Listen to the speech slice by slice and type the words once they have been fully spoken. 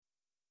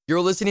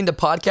You're listening to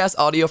podcast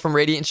audio from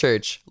Radiant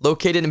Church,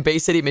 located in Bay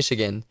City,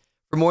 Michigan.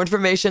 For more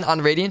information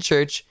on Radiant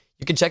Church,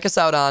 you can check us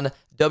out on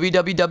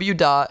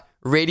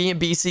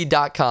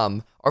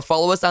www.radiantbc.com or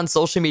follow us on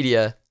social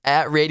media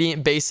at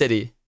Radiant Bay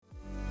City.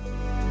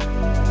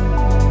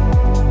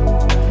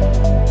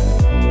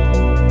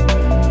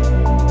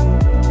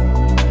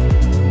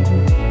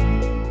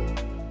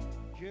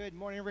 Good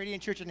morning,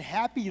 Radiant Church, and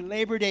happy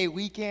Labor Day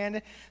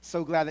weekend.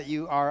 So glad that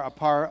you are a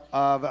part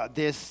of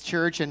this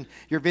church and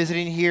you're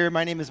visiting here.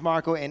 My name is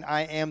Marco, and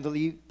I am the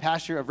lead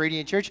pastor of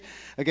Radiant Church.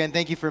 Again,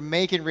 thank you for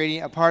making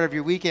Radiant a part of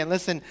your weekend.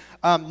 Listen,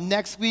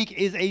 next week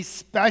is a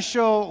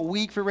special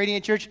week for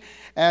Radiant Church,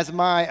 as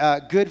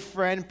my good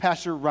friend,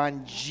 Pastor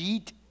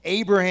Ranjit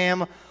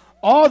Abraham,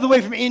 all the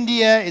way from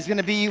India, is going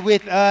to be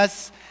with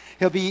us.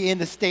 He'll be in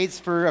the States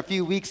for a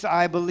few weeks,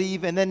 I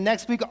believe. And then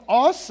next week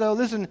also,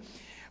 listen,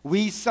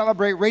 we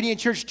celebrate Radiant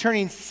Church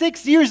turning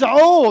 6 years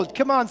old.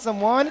 Come on,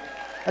 someone.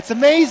 That's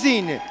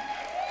amazing.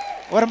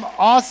 What an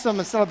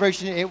awesome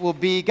celebration it will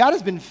be. God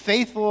has been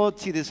faithful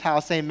to this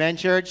house. Amen,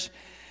 church.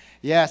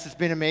 Yes, it's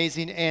been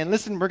amazing. And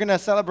listen, we're going to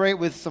celebrate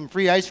with some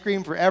free ice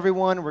cream for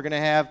everyone. We're going to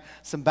have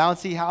some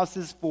bouncy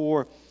houses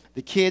for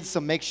the kids, so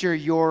make sure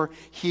you're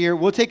here.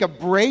 We'll take a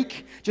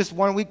break, just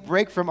 1 week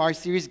break from our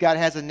series, God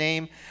Has a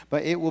Name,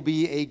 but it will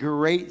be a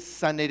great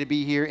Sunday to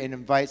be here and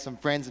invite some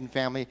friends and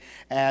family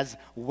as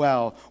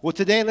well. Well,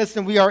 today,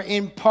 listen, we are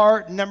in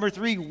part number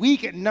 3,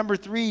 week number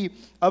 3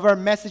 of our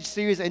message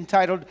series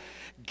entitled,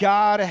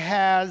 God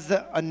Has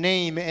a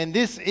Name. And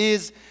this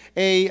is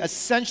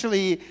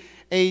essentially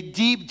a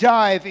deep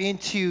dive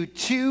into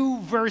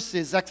 2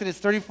 verses, Exodus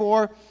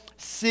 34,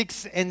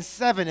 6, and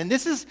 7. And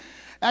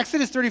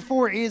Exodus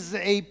 34 is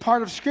a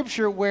part of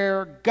Scripture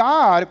where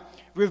God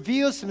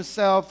reveals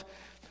himself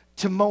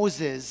to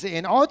Moses,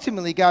 and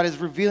ultimately God is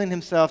revealing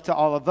himself to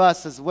all of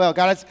us as well.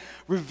 God is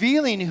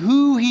revealing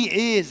who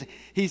he is,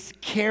 his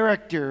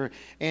character.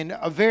 And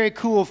a very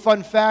cool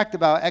fun fact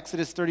about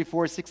Exodus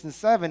 34, 6, and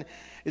 7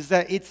 is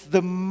that it's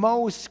the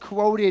most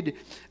quoted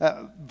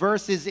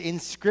verses in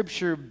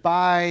Scripture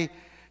by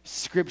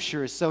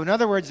Scripture. So in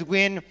other words,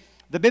 when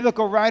the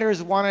biblical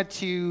writers wanted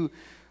to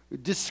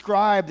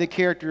describe the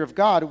character of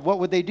God, what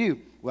would they do?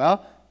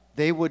 Well,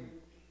 they would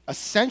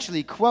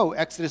essentially quote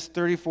Exodus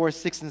 34,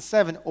 6, and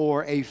 7,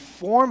 or a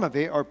form of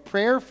it, or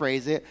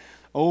paraphrase it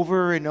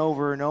over and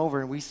over and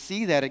over. And we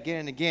see that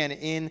again and again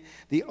in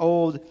the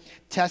Old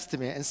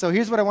Testament. And so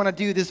here's what I want to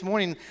do this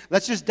morning.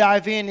 Let's just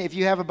dive in. If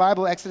you have a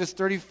Bible, Exodus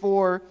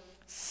 34,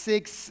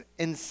 6,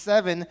 and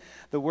 7,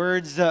 the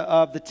words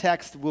of the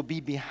text will be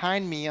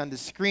behind me on the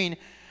screen.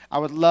 I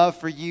would love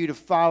for you to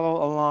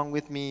follow along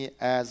with me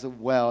as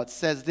well. It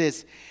says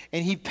this,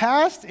 and he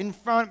passed in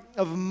front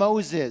of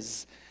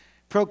Moses,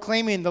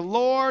 proclaiming, the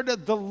Lord,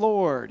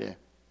 the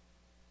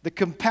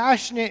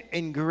compassionate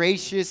and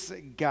gracious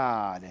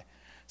God,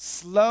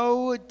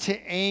 slow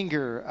to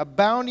anger,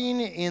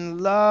 abounding in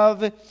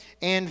love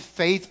and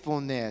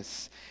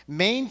faithfulness,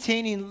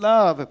 maintaining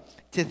love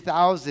to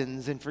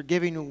thousands, and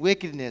forgiving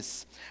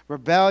wickedness,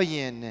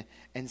 rebellion,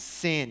 and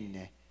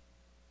sin.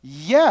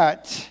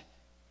 Yet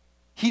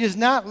he does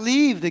not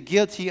leave the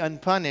guilty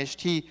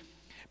unpunished. He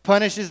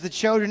punishes the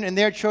children and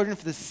their children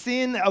for the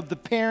sin of the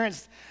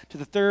parents to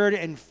the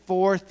 3rd and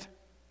 4th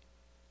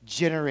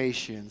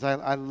generations.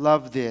 I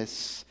love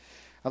this.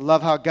 I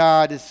love how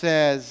God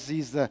says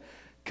he's the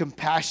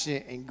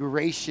compassionate and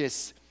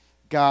gracious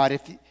God.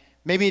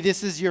 Maybe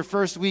this is your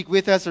first week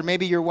with us, or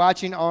maybe you're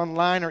watching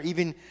online, or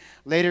even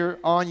later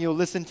on you'll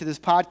listen to this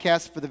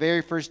podcast for the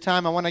very first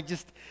time, I want to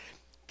just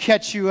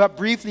catch you up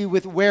briefly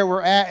with where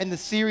we're at in the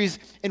series.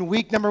 In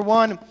week number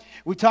 1,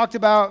 we talked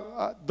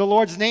about the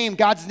Lord's name,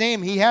 God's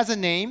name. He has a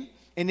name,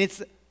 and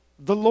it's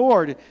the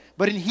Lord.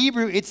 But in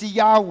Hebrew, it's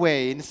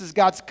Yahweh, and this is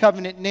God's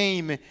covenant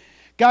name.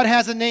 God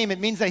has a name. It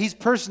means that he's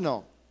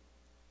personal.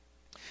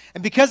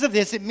 And because of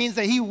this, it means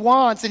that he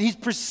wants and he's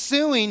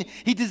pursuing,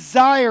 he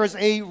desires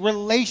a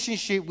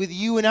relationship with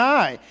you and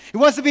I. He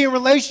wants to be in a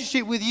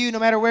relationship with you no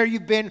matter where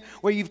you've been,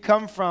 where you've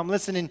come from.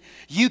 Listen, and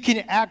you can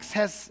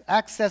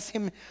access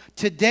him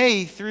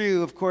today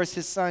through, of course,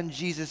 his son,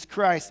 Jesus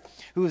Christ,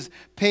 who has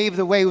paved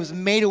the way, who has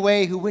made a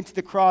way, who went to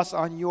the cross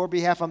on your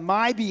behalf, on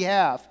my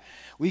behalf.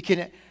 We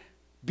can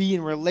be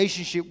in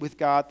relationship with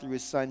God through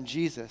his son,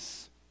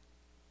 Jesus.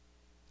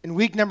 In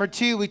week number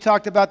 2, we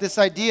talked about this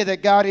idea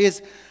that God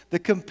is the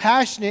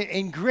compassionate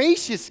and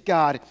gracious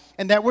God.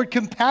 And that word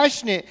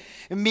compassionate,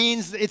 it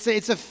means it's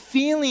a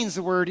feelings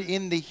word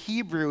in the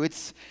Hebrew.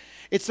 It's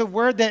a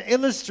word that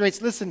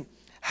illustrates, listen,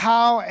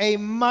 how a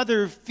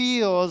mother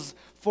feels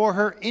for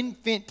her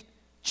infant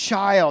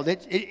child.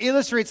 It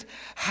illustrates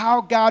how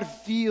God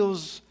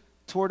feels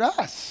toward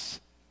us.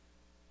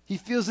 He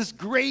feels this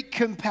great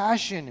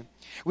compassion.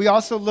 We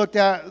also looked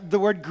at the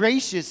word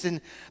gracious,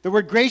 and the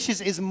word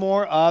gracious is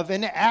more of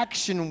an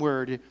action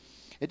word.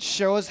 It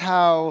shows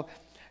how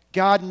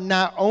God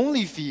not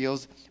only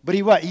feels, but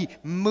he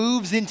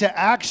moves into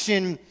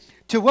action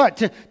To what?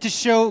 To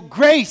show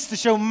grace, to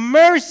show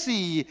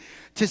mercy,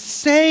 to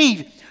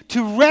save,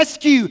 to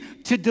rescue,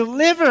 to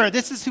deliver.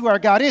 This is who our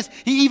God is.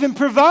 He even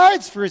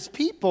provides for his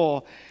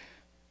people.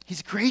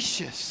 He's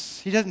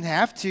gracious. He doesn't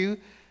have to,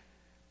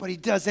 but he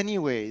does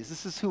anyways.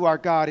 This is who our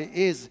God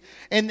is.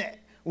 And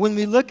when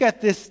we look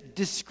at this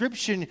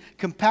description,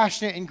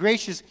 compassionate and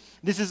gracious,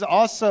 this is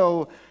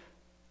also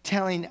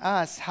telling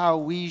us how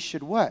we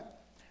should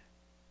what?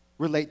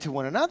 Relate to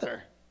one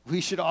another. We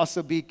should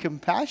also be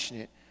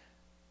compassionate,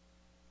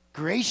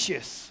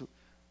 gracious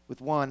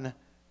with one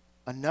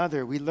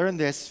another. We learned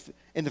this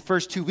in the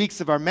first 2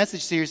 weeks of our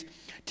message series.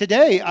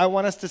 Today, I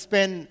want us to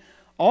spend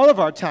all of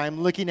our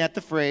time looking at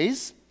the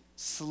phrase,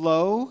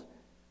 slow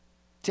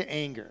to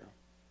anger.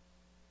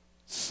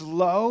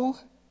 Slow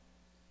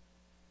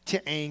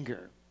to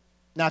anger.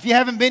 Now, if you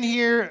haven't been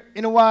here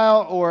in a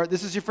while or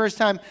this is your first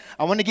time,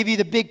 I want to give you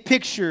the big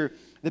picture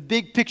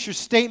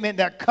statement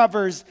that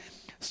covers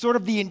sort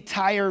of the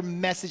entire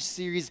message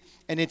series,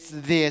 and it's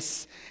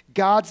this.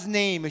 God's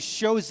name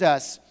shows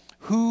us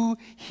who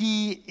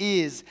he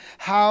is,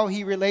 how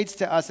he relates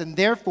to us, and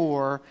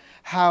therefore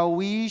how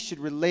we should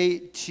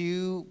relate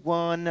to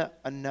one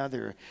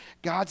another.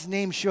 God's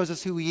name shows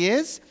us who he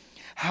is,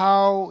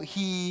 how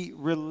he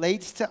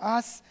relates to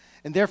us,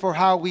 and therefore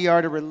how we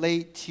are to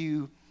relate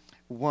to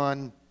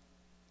one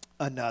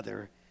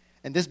another.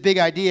 And this big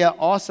idea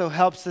also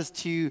helps us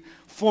to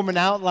form an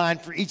outline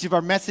for each of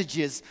our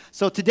messages.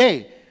 So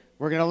today,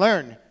 we're going to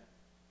learn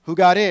who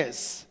God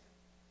is,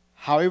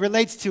 how he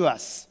relates to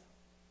us,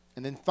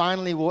 and then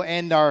finally we'll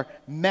end our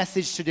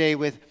message today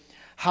with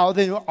how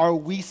then are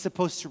we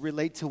supposed to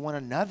relate to one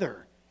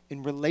another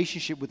in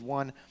relationship with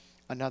one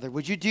another.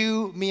 Would you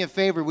do me a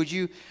favor? Would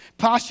you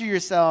posture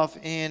yourself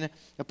in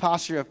a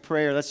posture of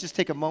prayer? Let's just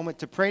take a moment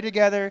to pray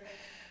together,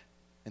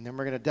 and then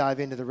we're going to dive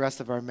into the rest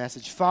of our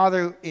message.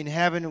 Father in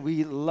heaven,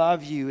 we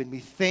love you, and we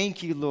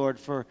thank you, Lord,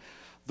 for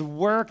the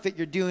work that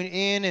you're doing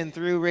in and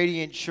through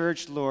Radiant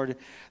Church, Lord,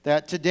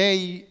 that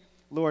today,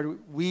 Lord,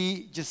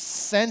 we just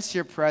sense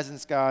your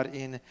presence, God,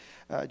 in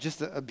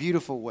just a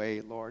beautiful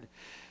way, Lord.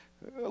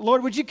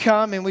 Lord, would you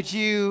come and would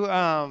you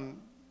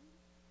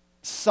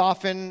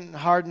soften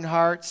hardened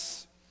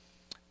hearts?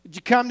 Would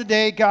you come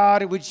today,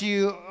 God, and would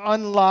you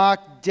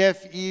unlock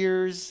deaf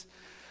ears?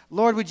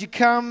 Lord, would you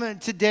come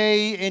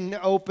today and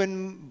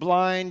open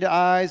blind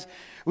eyes?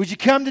 Would you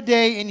come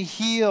today and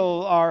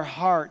heal our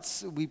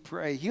hearts, we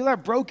pray. Heal our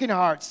broken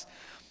hearts.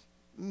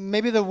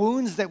 Maybe the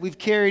wounds that we've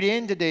carried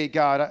in today,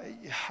 God.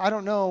 I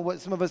don't know what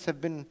some of us have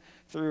been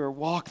through or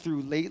walked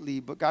through lately,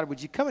 but God,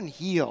 would you come and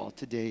heal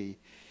today?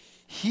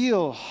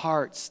 Heal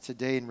hearts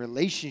today in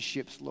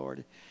relationships,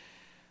 Lord.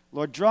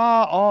 Lord,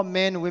 draw all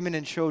men, women,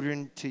 and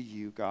children to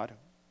you, God.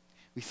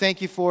 We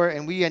thank you for it,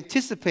 and we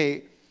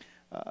anticipate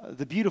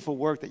the beautiful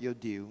work that you'll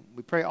do.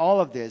 We pray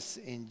all of this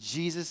in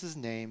Jesus'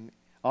 name.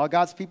 All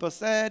God's people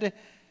said,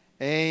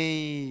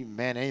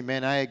 amen,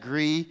 amen. I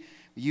agree.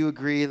 You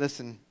agree.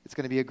 Listen, it's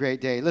going to be a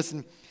great day.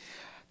 Listen,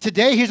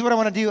 today, here's what I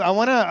want to do. I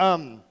want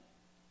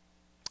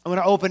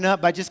to open up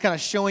by just kind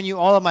of showing you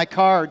all of my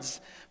cards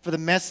for the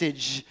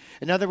message.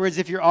 In other words,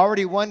 if you're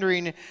already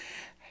wondering,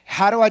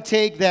 how do I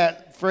take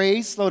that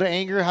phrase, slow to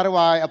anger? How do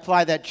I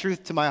apply that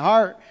truth to my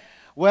heart?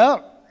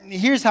 Well,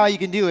 here's how you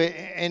can do it,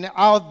 and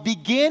I'll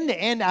begin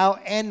and I'll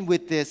end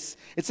with this.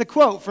 It's a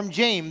quote from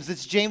James.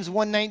 It's James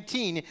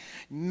 1:19.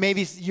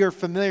 Maybe you're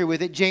familiar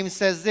with it. James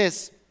says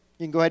this.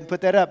 You can go ahead and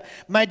put that up.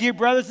 My dear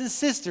brothers and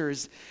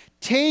sisters,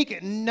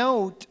 take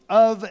note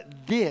of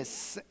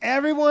this.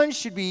 Everyone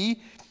should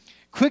be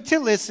quick to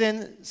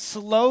listen,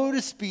 slow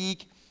to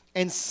speak,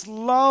 and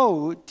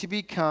slow to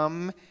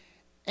become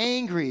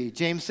angry.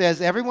 James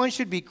says everyone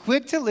should be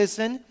quick to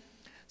listen,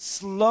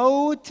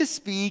 slow to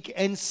speak,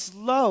 and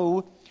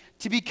slow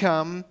to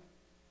become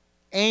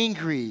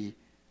angry.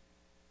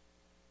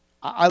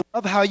 I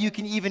love how you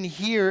can even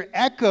hear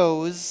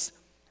echoes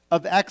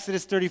of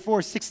Exodus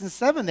 34, 6 and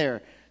 7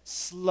 there.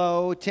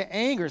 Slow to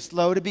anger,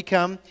 slow to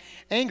become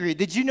angry.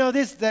 Did you know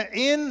this? That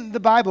in the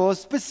Bible,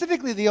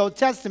 specifically the Old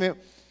Testament,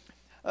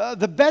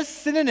 the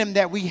best synonym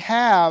that we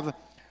have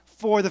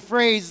for the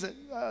phrase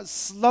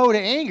slow to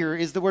anger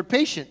is the word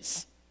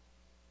patience.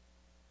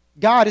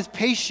 God is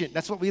patient.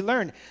 That's what we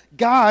learned.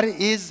 God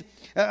is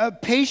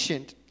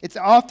patient. It's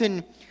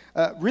often,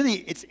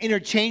 it's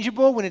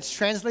interchangeable when it's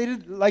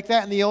translated like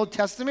that in the Old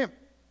Testament.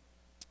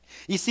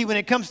 You see, when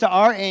it comes to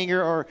our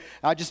anger, or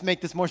I'll just make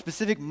this more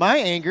specific, my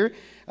anger,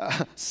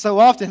 so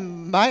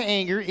often my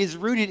anger is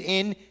rooted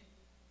in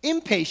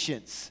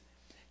impatience.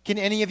 Can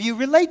any of you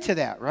relate to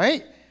that,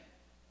 right?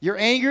 Your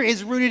anger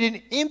is rooted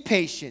in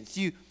impatience.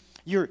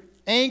 You're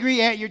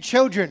angry at your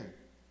children.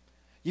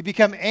 You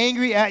become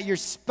angry at your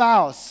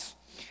spouse.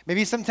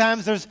 Maybe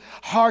sometimes there's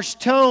harsh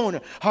tone,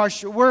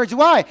 harsh words.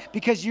 Why?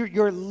 Because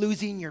you're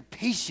losing your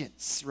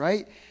patience,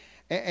 right?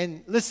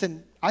 And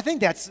listen, I think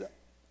that's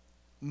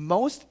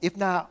most, if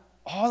not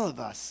all of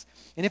us.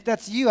 And if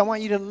that's you, I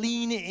want you to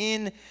lean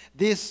in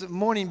this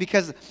morning,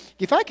 because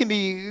if I can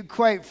be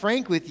quite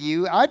frank with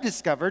you, I've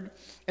discovered,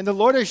 and the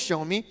Lord has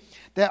shown me,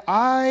 that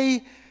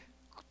I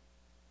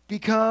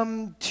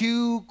become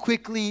too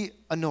quickly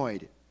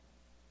annoyed?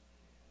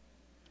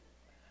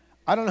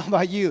 I don't know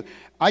about you.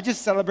 I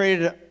just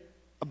celebrated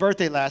a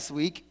birthday last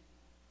week.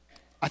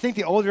 I think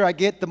the older I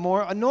get, the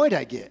more annoyed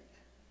I get.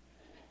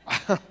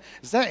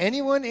 Is there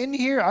anyone in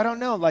here? I don't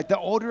know. Like the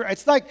older,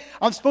 it's like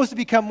I'm supposed to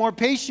become more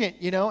patient,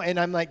 and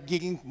I'm like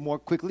getting more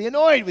quickly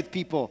annoyed with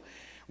people,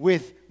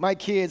 with my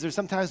kids, or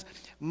sometimes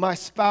my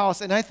spouse.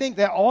 And I think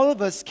that all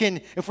of us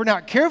can, if we're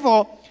not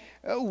careful,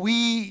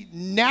 we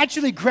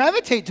naturally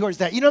gravitate towards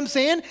that. You know what I'm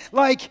saying?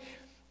 Like,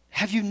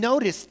 have you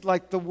noticed,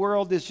 like, the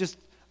world is just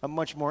a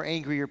much more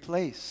angrier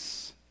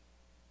place?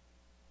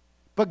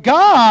 But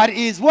God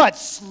is what?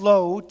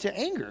 Slow to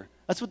anger.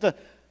 That's what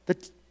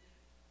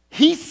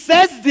He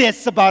says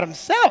this about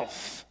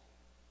himself.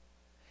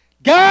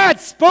 God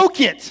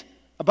spoke it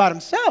about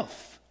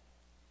himself.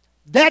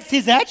 That's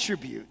his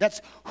attribute.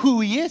 That's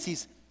who he is.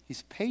 He's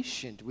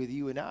patient with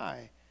you and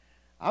I.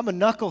 I'm a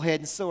knucklehead,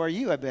 and so are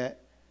you, I bet.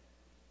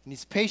 And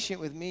he's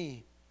patient with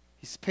me.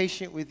 He's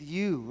patient with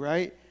you,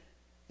 right?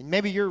 And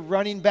maybe you're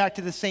running back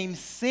to the same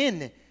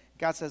sin.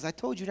 God says, I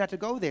told you not to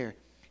go there.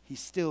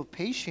 He's still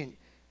patient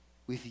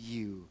with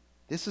you.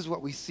 This is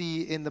what we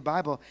see in the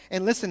Bible.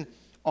 And listen,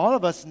 all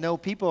of us know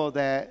people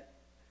that,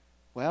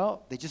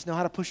 well, they just know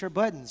how to push our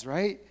buttons,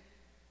 right?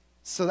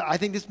 So I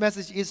think this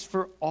message is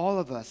for all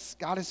of us.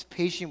 God is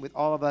patient with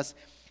all of us.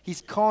 He's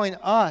calling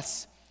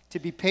us to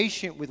be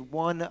patient with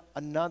one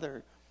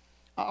another.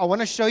 I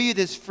want to show you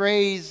this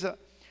phrase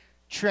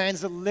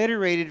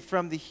transliterated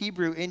from the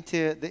Hebrew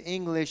into the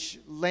English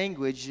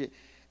language,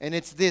 and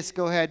it's this.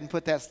 Go ahead and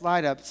put that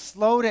slide up.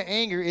 Slow to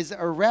anger is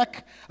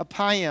arek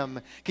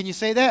apayim. Can you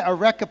say that?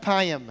 Arek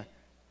apayim.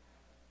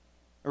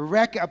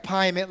 Arek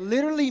apayim. It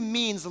literally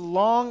means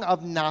long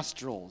of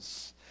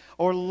nostrils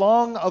or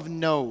long of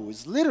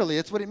nose. Literally,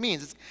 that's what it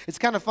means. It's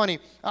kind of funny.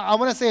 I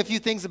want to say a few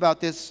things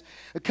about this.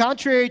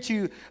 Contrary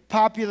to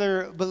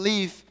popular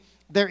belief,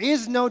 there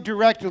is no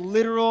direct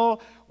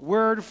literal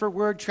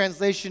word-for-word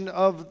translation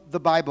of the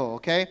Bible,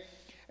 okay?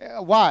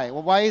 Why?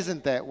 Well, why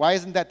isn't that? Why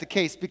isn't that the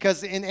case?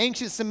 Because in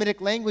ancient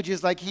Semitic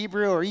languages like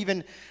Hebrew or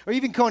even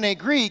Koine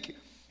Greek,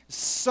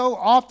 so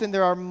often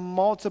there are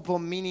multiple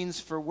meanings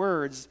for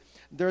words.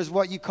 There's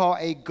what you call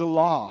a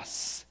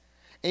gloss.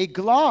 A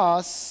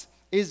gloss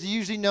is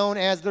usually known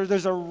as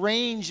there's a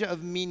range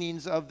of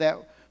meanings of that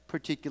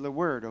particular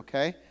word,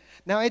 okay?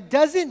 Now, it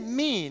doesn't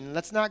mean,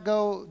 let's not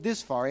go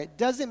this far, it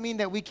doesn't mean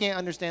that we can't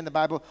understand the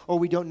Bible or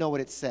we don't know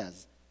what it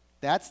says.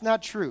 That's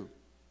not true.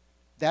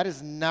 That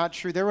is not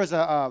true. There was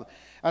I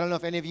don't know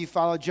if any of you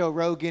follow Joe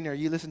Rogan or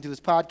you listen to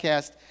his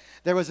podcast.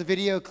 There was a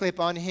video clip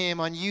on him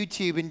on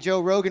YouTube, and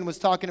Joe Rogan was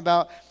talking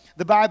about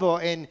the Bible.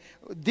 And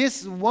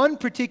this one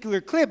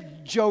particular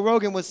clip, Joe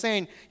Rogan was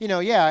saying,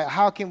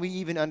 how can we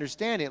even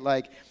understand it?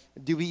 Like,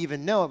 do we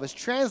even know it was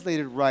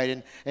translated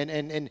right?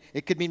 And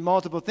it could mean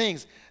multiple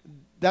things.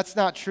 That's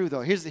not true,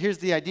 though. Here's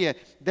the idea.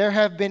 There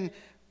have been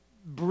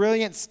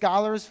brilliant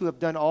scholars who have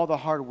done all the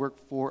hard work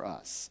for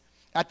us.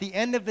 At the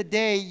end of the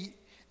day,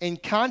 in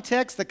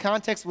context, the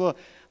context will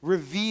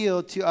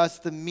reveal to us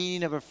the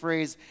meaning of a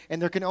phrase,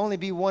 and there can only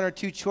be one or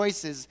two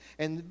choices.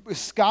 And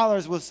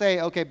scholars will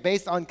say, okay,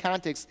 based on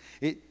context,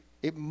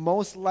 it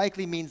most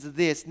likely means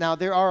this. Now,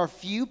 there are a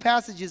few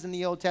passages in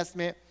the Old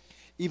Testament,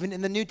 even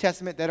in the New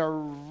Testament, that are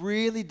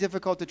really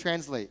difficult to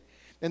translate,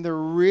 and they're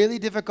really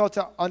difficult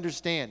to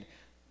understand.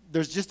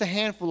 There's just a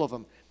handful of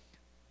them,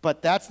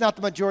 but that's not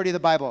the majority of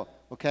the Bible,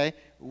 okay?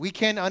 We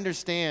can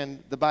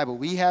understand the Bible.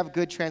 We have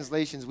good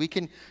translations. We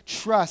can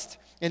trust.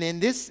 And in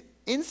this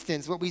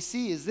instance, what we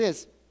see is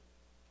this.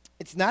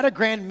 It's not a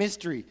grand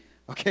mystery,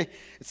 okay?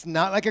 It's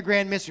not like a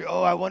grand mystery.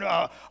 Oh,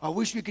 I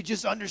wish we could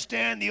just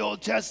understand the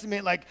Old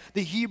Testament like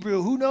the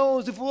Hebrew. Who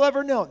knows if we'll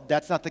ever know?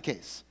 That's not the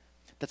case.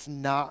 That's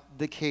not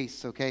the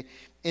case, okay?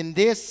 In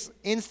this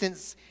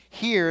instance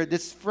here,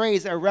 this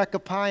phrase,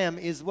 arekapayim,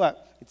 is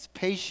what? It's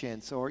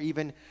patience or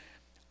even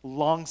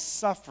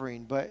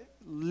long-suffering, but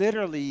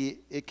literally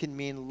it can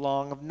mean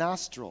long of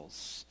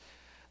nostrils.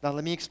 Now,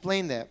 let me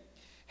explain that.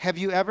 Have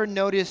you ever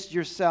noticed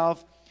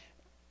yourself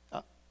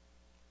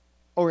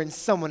or in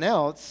someone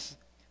else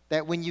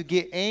that when you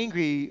get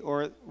angry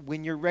or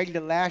when you're ready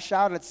to lash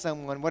out at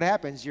someone, what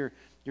happens? Your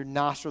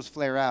nostrils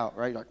flare out,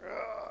 right? Like,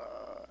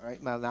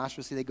 right? My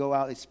nostrils, see, they go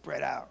out, they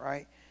spread out,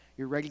 right?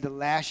 You're ready to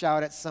lash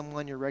out at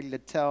someone. You're ready to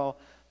tell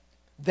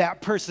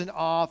that person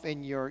off,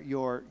 and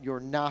your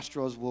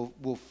nostrils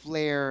will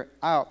flare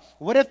out.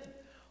 What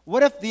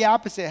if the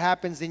opposite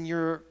happens and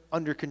you're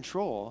under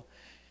control?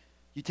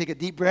 You take a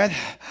deep breath,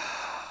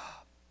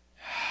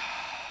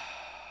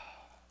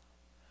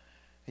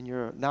 and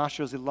your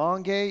nostrils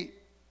elongate,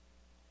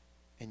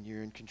 and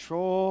you're in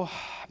control.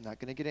 I'm not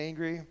going to get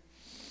angry.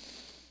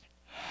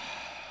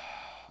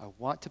 I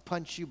want to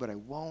punch you, but I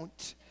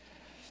won't.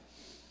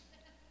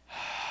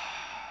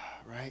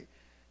 Right?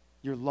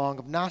 You're long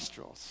of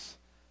nostrils.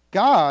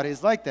 God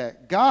is like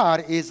that.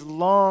 God is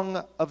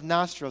long of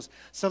nostrils.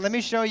 So let me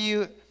show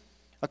you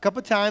a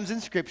couple times in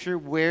Scripture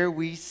where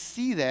we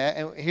see that.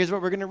 And here's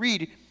what we're going to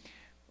read.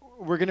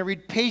 We're going to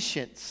read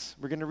patience.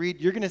 You're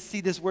going to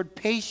see this word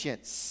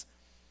patience.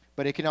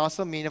 but it can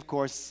also mean, of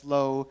course,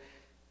 slow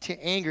to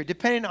anger,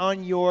 depending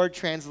on your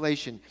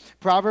translation.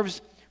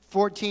 Proverbs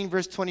 14,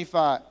 verse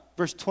 29,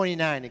 verse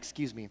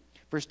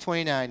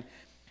 29.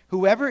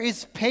 Whoever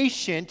is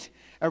patient,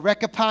 a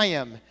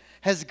rekapayim,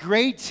 has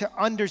great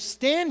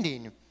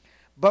understanding,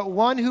 but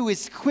one who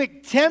is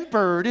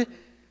quick-tempered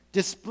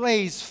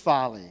displays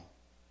folly.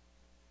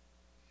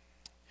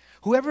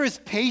 Whoever is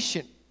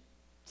patient,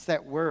 it's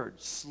that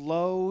word,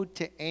 slow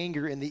to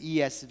anger in the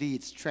ESV.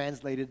 It's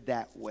translated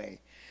that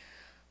way.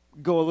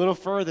 Go a little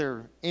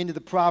further into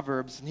the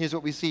Proverbs, and here's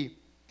what we see.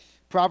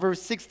 Proverbs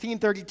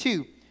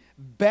 16:32.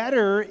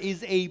 Better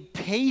is a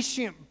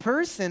patient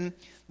person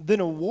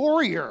than a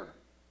warrior,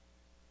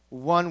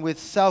 one with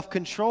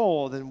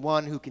self-control than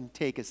one who can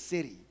take a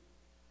city.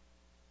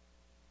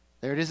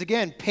 There it is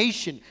again,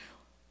 patient.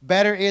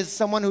 Better is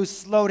someone who's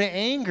slow to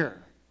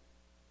anger,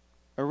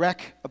 a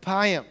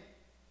rekapayim,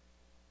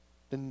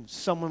 than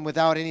someone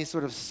without any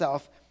sort of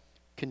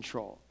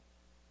self-control.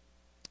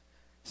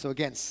 So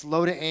again,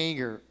 slow to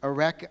anger, a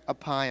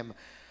rekapayim.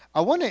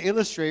 I want to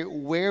illustrate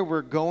where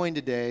we're going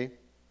today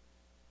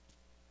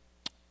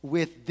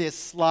with this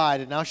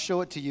slide, and I'll show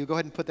it to you. Go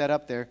ahead and put that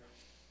up there.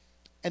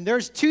 And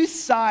there's two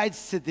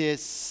sides to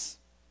this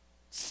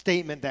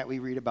statement that we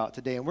read about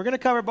today, and we're going to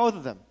cover both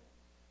of them.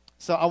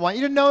 So I want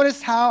you to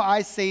notice how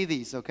I say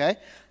these, okay?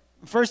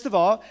 First of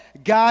all,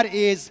 God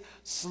is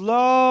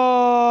slow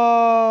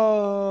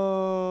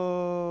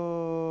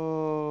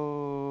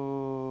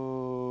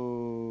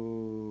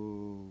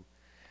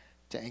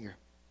to anger.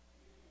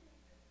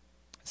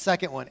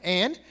 Second one,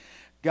 and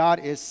God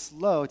is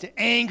slow to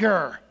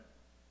anger.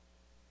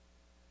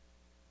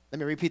 Let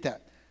me repeat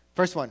that.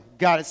 First one,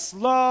 God is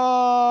slow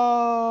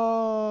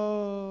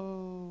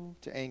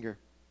to anger.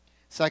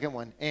 Second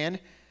one, and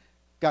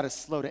God is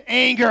slow to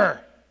anger.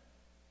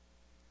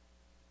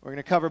 We're going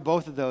to cover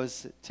both of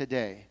those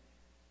today.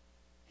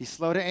 He's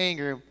slow to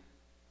anger,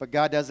 but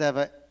God does have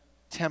a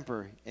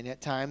temper, and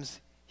at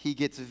times he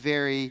gets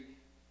very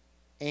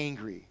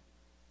angry.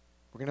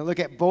 We're going to look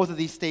at both of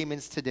these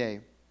statements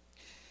today.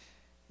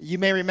 You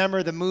may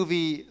remember the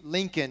movie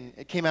Lincoln.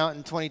 It came out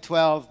in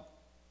 2012,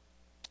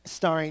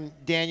 starring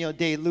Daniel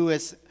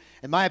Day-Lewis.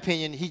 In my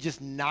opinion, he just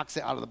knocks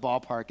it out of the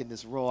ballpark in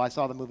this role. I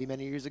saw the movie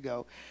many years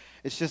ago.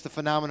 It's just a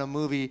phenomenal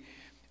movie.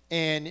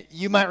 And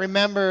you might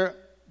remember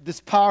this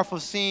powerful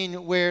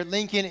scene where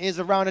Lincoln is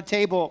around a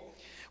table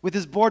with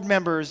his board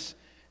members.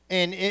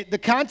 And the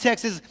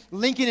context is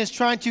Lincoln is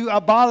trying to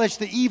abolish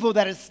the evil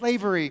that is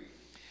slavery.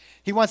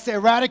 He wants to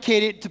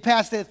eradicate it to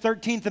pass the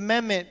 13th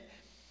Amendment.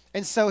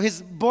 And so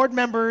his board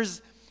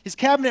members, his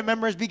cabinet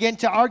members begin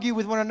to argue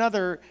with one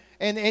another.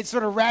 And it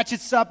sort of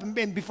ratchets up,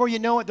 and before you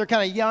know it, they're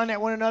kind of yelling at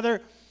one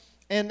another.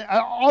 And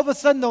all of a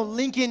sudden, though,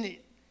 Lincoln,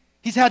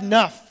 he's had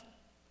enough.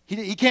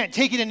 He can't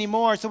take it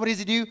anymore. So what does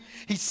he do?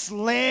 He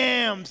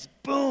slams,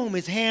 boom,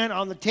 his hand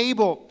on the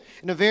table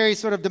in a very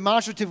sort of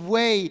demonstrative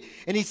way.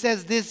 And he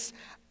says this,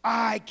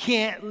 I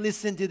can't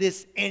listen to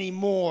this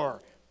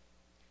anymore.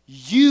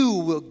 You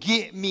will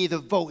get me the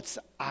votes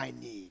I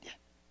need.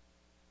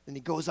 And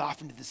he goes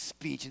off into the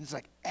speech, and it's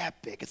like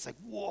epic. It's like,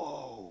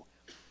 whoa.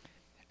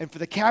 And for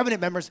the cabinet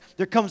members,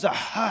 there comes a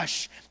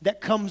hush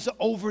that comes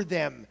over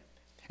them.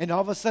 And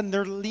all of a sudden,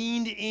 they're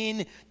leaned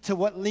in to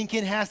what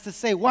Lincoln has to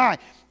say. Why?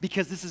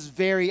 Because this is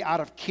very out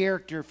of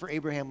character for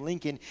Abraham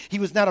Lincoln. He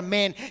was not a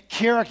man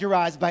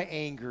characterized by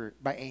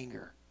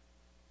anger.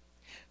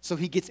 So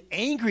he gets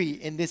angry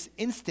in this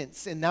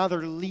instance, and now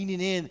they're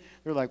leaning in.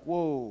 They're like,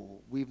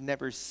 whoa, we've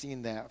never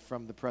seen that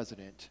from the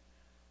president.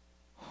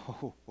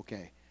 Oh,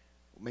 okay.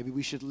 Maybe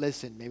we should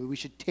listen. Maybe we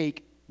should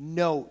take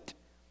note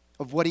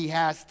of what he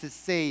has to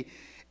say.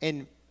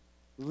 And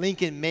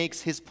Lincoln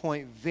makes his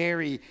point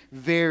very,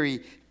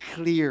 very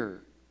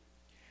clear.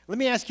 Let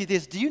me ask you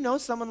this. Do you know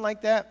someone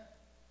like that?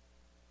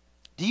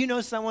 Do you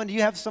know someone, do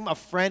you have a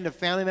friend, a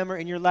family member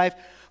in your life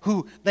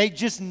who they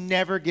just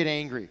never get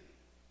angry?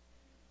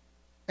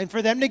 And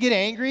for them to get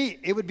angry,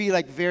 it would be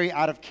like very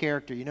out of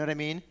character, you know what I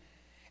mean?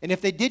 And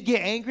if they did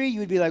get angry, you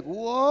would be like,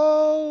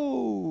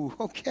 whoa,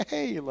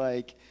 okay,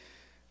 like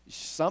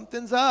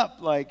something's up,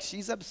 like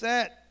she's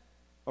upset.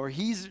 Or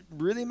he's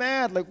really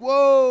mad, like,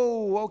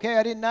 whoa, okay,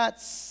 I did not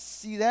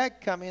see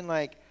that coming,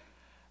 like,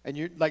 and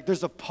you're like,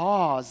 there's a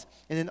pause,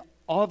 and then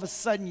all of a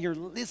sudden you're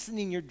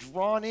listening, you're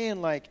drawn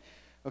in, like,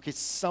 okay,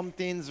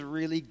 something's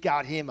really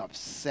got him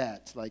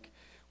upset. Like,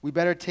 we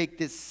better take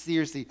this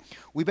seriously.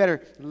 We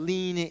better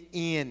lean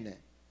in.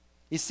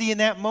 You see, in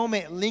that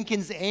moment,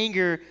 Lincoln's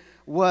anger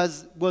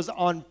was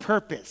on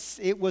purpose.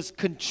 It was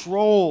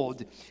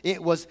controlled.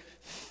 It was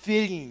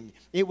fitting.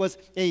 It was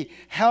a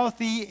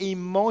healthy,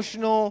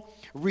 emotional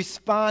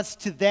response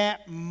to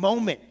that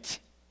moment.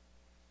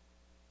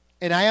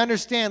 And I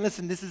understand,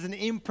 listen, this is an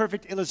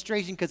imperfect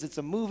illustration because it's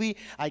a movie.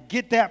 I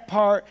get that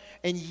part.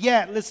 And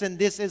yet, listen,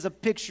 this is a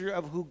picture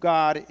of who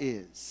God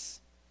is.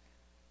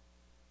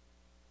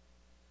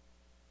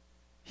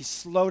 He's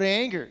slow to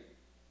anger,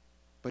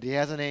 but he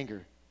has an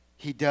anger.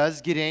 He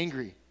does get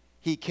angry.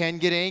 He can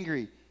get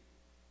angry.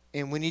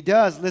 And when he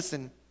does,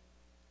 listen,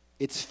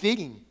 it's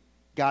fitting.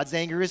 God's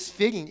anger is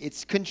fitting.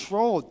 It's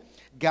controlled.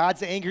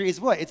 God's anger is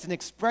what? It's an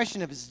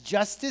expression of his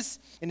justice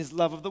and his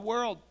love of the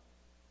world.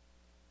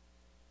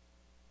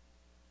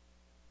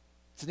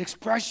 It's an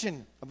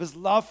expression of his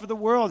love for the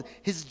world,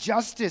 his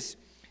justice.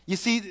 You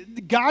see,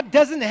 God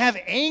doesn't have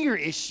anger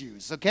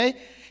issues, okay?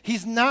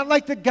 He's not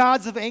like the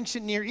gods of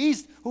ancient Near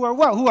East who are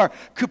what? Who are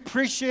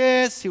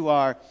capricious, who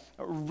are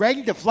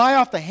ready to fly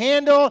off the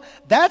handle.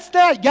 That's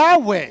not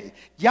Yahweh.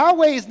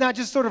 Yahweh is not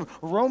just sort of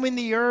roaming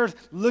the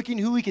earth looking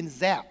who he can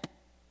zap.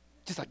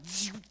 Just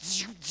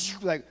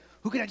like,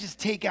 who can I just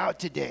take out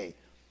today?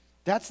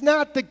 That's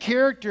not the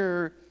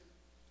character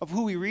of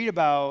who we read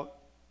about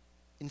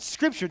in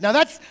Scripture. Now,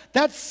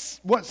 that's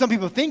what some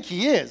people think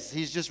he is.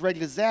 He's just ready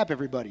to zap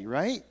everybody,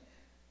 right?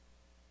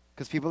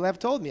 Because people have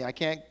told me, I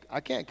can't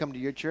come to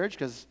your church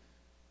because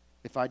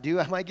if I do,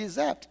 I might get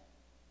zapped.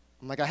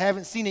 I'm like, I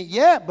haven't seen it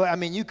yet, but I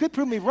mean, you could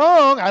prove me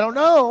wrong. I don't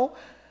know.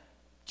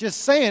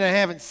 Just saying I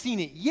haven't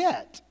seen it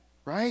yet,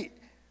 right?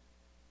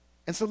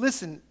 And so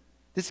listen,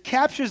 this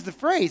captures the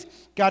phrase,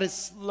 God is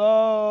slow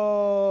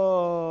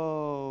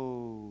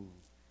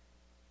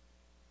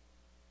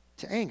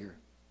to anger.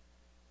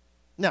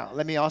 Now,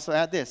 let me also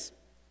add this.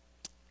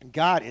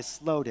 God is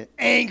slow to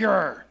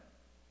anger.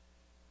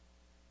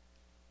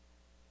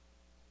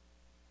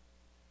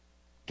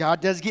 God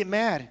does get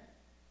mad.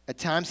 At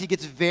times he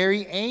gets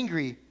very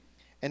angry.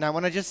 And I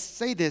want to just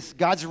say this,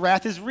 God's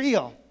wrath is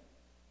real.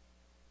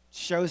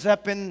 Shows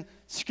up in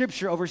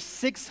Scripture over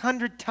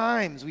 600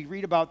 times. We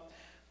read about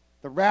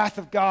the wrath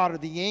of God or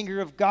the anger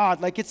of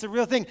God like it's a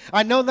real thing.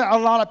 I know that a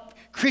lot of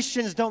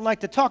Christians don't like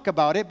to talk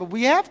about it, but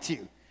we have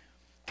to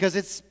because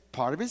it's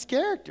part of his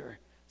character.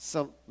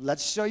 So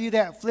let's show you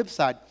that flip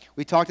side.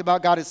 We talked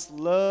about God is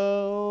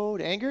slow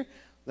to anger.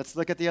 Let's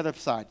look at the other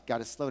side.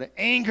 God is slow to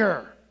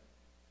anger.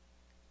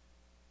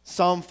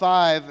 Psalm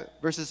 5,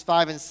 verses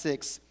 5 and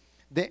 6.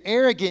 The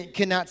arrogant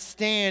cannot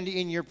stand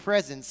in your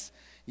presence.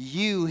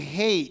 You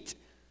hate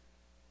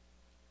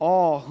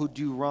all who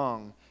do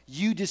wrong.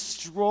 You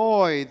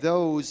destroy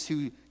those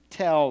who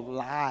tell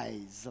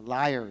lies,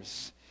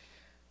 liars.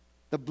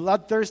 The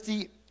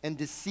bloodthirsty and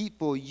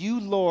deceitful, you,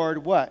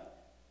 Lord,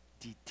 what?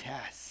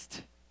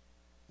 Detest.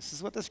 This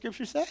is what the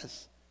Scripture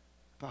says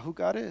about who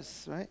God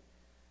is, right?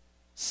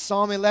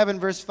 Psalm 11,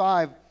 verse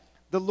 5.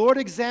 The Lord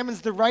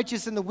examines the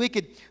righteous and the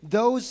wicked.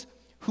 Those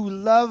who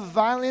love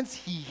violence,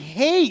 he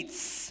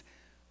hates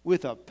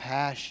with a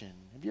passion.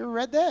 Have you ever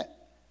read that?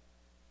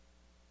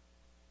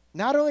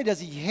 Not only does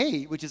he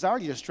hate, which is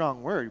already a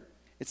strong word,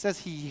 it says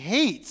he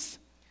hates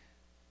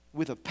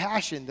with a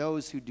passion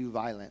those who do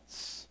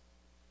violence.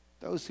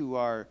 Those who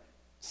are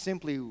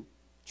simply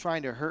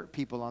trying to hurt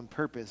people on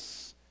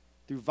purpose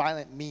through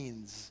violent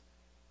means.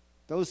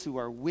 Those who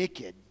are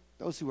wicked,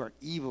 those who are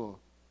evil.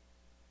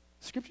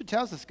 Scripture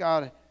tells us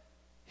God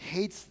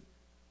hates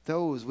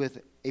those with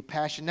a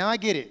passion. Now I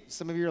get it.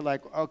 Some of you are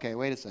like, okay,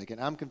 wait a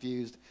second. I'm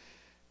confused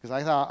because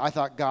I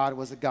thought God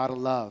was a God of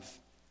love.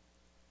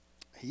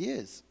 He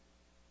is.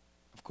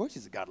 Of course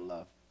he's a God of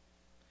love.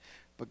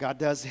 But God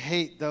does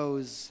hate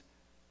those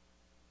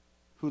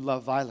who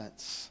love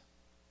violence,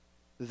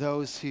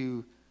 those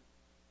who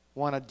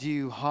want to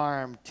do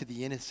harm to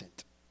the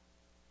innocent.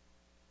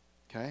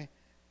 Okay?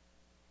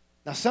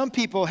 Now some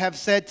people have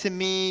said to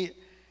me,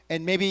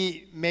 and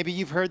maybe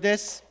you've heard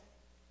this,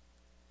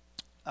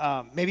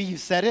 maybe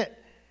you've said it.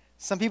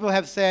 Some people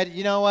have said,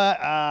 you know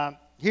what,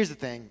 here's the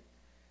thing.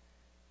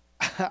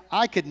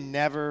 I could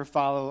never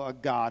follow a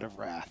God of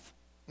wrath.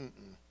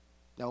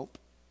 Nope.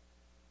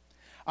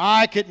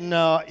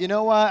 You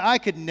know what, I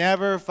could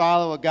never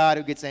follow a God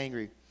who gets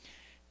angry.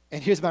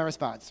 And here's my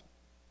response.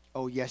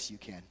 Oh, yes, you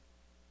can.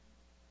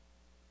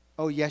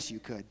 Oh, yes, you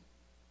could.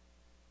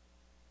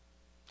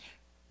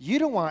 You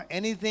don't want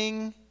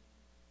anything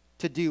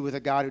to do with a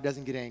God who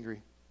doesn't get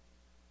angry.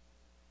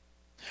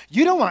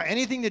 You don't want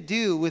anything to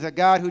do with a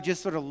God who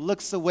just sort of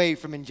looks away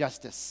from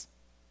injustice.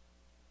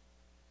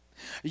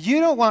 You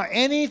don't want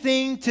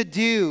anything to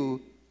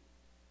do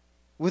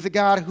with a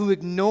God who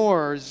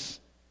ignores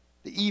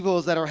the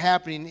evils that are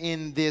happening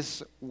in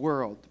this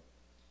world.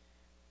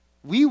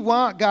 We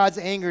want God's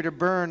anger to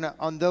burn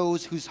on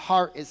those whose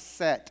heart is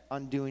set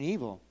on doing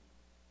evil.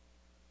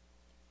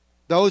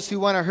 Those who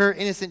want to hurt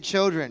innocent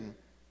children.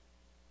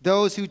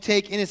 Those who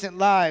take innocent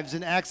lives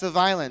in acts of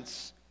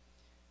violence.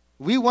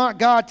 We want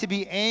God to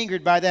be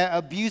angered by that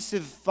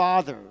abusive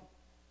father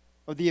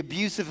or the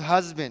abusive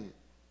husband.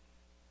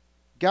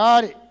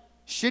 God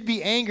should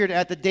be angered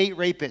at the date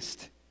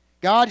rapist.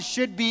 God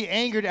should be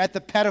angered at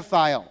the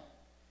pedophile.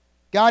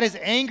 God is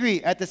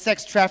angry at the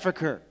sex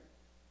trafficker.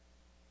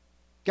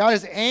 God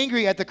is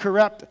angry at the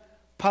corrupt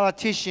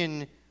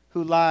politician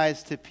who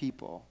lies to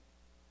people.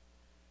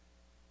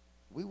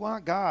 We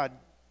want God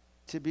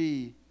to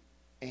be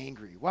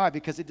angry. Why?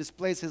 Because it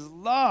displays his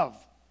love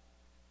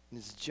and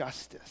his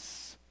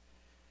justice.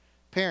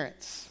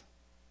 Parents,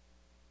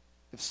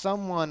 if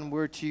someone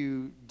were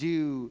to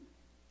do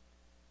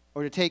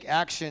or to take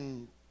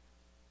action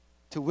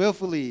to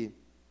willfully,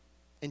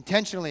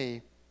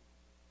 intentionally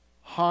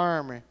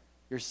harm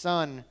your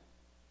son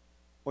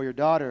or your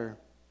daughter,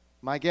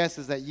 my guess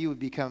is that you would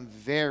become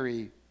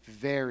very,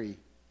 very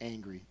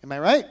angry. Am I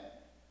right?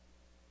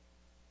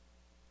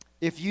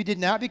 If you did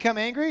not become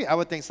angry, I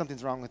would think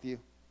something's wrong with you.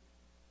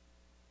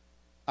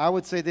 I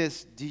would say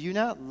this, do you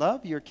not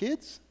love your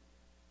kids?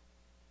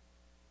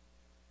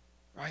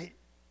 Right?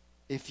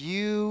 If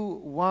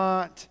you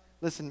want,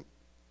 listen,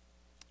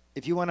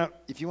 if you want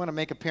to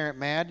make a parent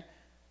mad,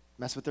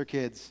 mess with their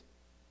kids.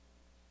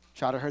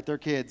 Try to hurt their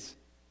kids.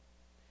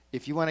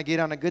 If you want to get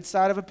on the good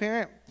side of a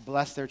parent,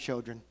 bless their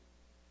children.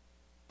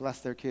 Bless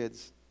their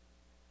kids.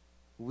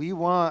 We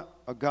want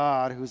a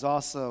God who's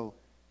also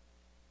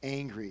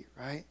angry,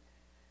 right?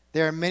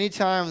 There are many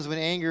times when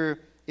anger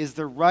is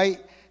the right,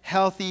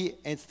 healthy,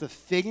 and it's the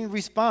fitting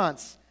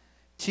response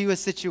to a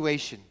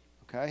situation,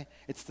 okay?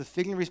 It's the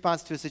fitting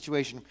response to a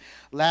situation.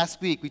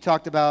 Last week, we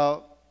talked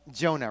about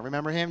Jonah.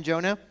 Remember him,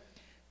 Jonah?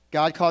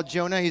 God called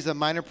Jonah, he's a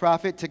minor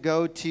prophet, to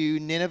go to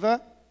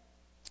Nineveh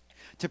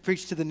to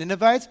preach to the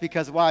Ninevites.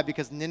 Because why?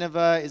 Because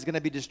Nineveh is going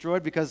to be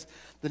destroyed, because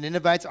the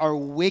Ninevites are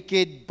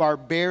wicked,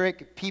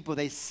 barbaric people.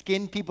 They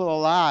skin people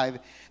alive.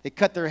 They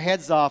cut their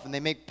heads off, and they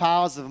make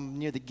piles of them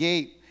near the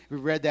gate. We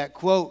read that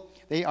quote.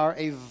 They are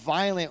a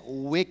violent,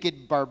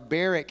 wicked,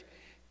 barbaric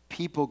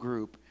people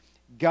group.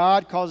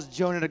 God calls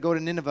Jonah to go to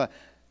Nineveh.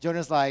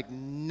 Jonah's like,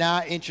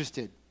 not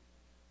interested.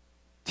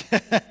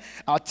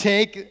 I'll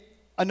take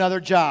another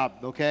job,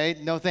 okay?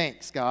 No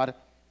thanks, God.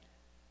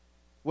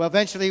 Well,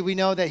 eventually we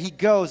know that he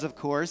goes, of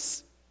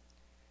course,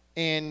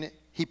 and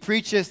he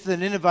preaches to the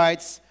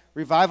Ninevites.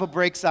 Revival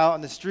breaks out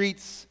on the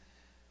streets.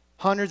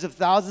 Hundreds of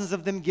thousands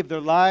of them give their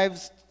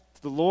lives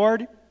to the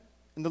Lord,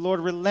 and the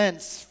Lord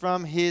relents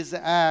from his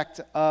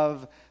act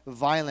of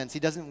violence. He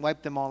doesn't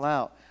wipe them all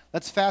out.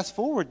 Let's fast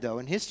forward, though,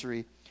 in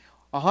history.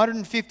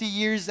 150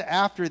 years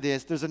after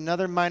this, there's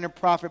another minor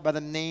prophet by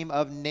the name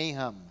of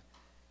Nahum.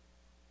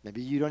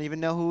 Maybe you don't even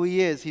know who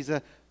he is. He's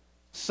a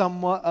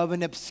somewhat of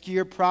an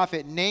obscure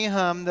prophet.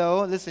 Nahum,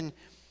 though, listen,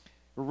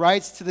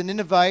 writes to the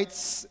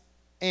Ninevites,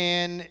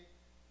 and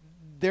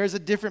there's a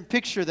different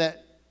picture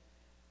that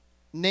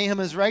Nahum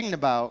is writing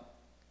about.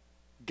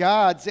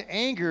 God's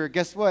anger,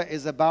 guess what,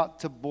 is about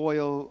to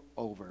boil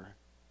over.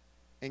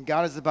 And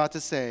God is about to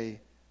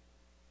say,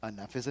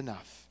 enough is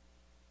enough.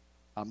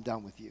 I'm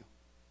done with you.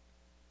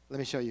 Let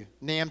me show you.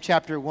 Nahum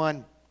chapter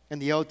 1 in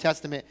the Old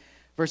Testament,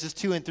 verses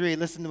 2 and 3.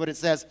 Listen to what it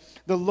says.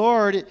 The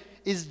Lord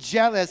is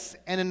jealous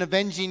and an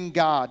avenging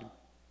God.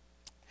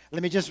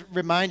 Let me just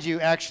remind you,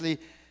 actually,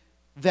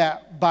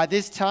 that by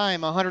this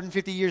time,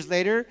 150 years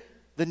later,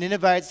 the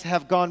Ninevites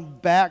have gone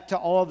back to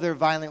all of their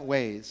violent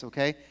ways,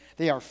 okay?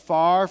 They are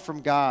far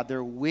from God.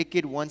 They're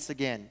wicked once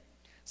again.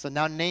 So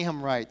now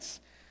Nahum writes,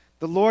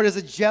 the Lord is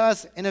a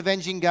jealous and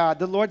avenging God.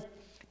 The Lord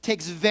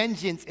takes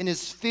vengeance and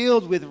is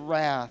filled with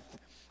wrath.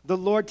 The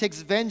Lord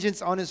takes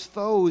vengeance on his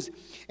foes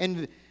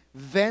and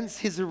vents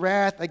his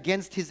wrath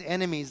against his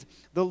enemies.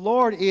 The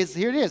Lord is,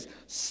 here it is,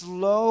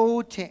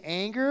 slow to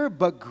anger,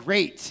 but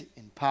great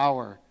in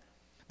power.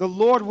 The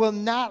Lord will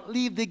not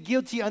leave the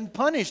guilty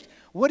unpunished.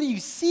 What do you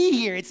see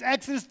here? It's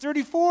Exodus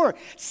 34,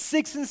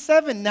 6 and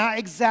 7. Not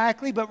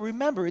exactly, but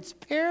remember, it's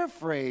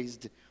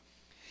paraphrased.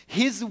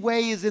 His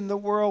way is in the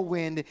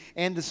whirlwind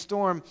and the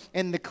storm,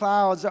 and the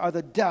clouds are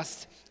the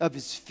dust of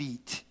his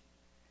feet.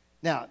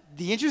 Now,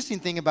 the interesting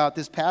thing about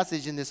this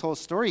passage and this whole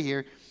story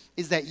here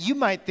is that you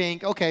might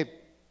think, okay,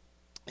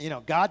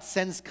 God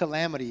sends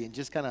calamity and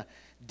just kind of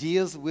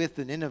deals with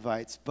the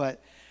Ninevites,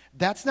 but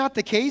that's not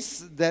the case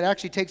that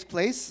actually takes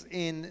place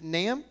in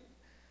Nahum,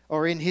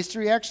 or in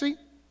history, actually.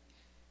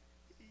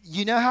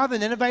 You know how the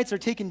Ninevites are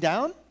taken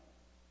down?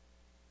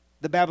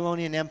 The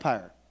Babylonian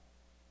Empire.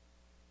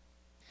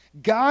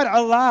 God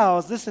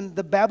allows, listen,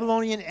 the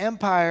Babylonian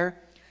Empire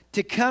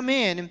to come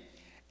in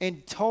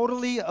and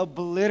totally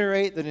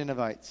obliterate the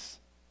Ninevites.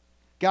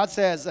 God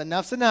says,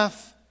 enough's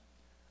enough.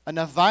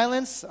 Enough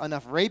violence,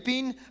 enough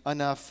raping,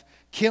 enough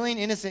killing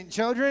innocent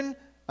children.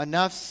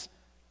 Enough's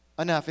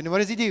enough. And what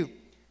does he do?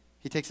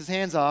 He takes his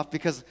hands off,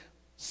 because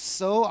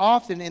so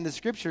often in the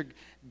scripture,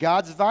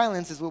 God's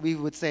violence is what we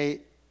would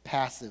say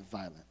passive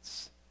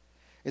violence.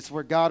 It's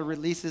where God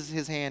releases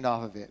his hand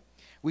off of it.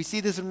 We see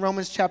this in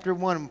Romans chapter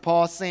 1, when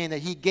Paul's saying that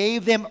he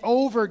gave them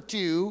over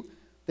to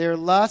their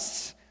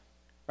lusts,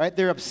 right?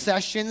 Their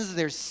obsessions,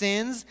 their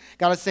sins.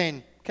 God is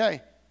saying,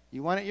 okay,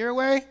 you want it your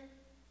way?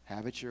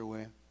 Have it your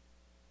way.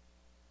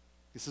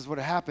 This is what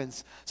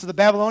happens. So the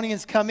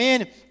Babylonians come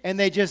in and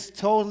they just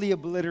totally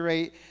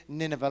obliterate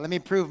Nineveh. Let me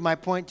prove my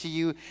point to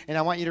you, and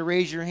I want you to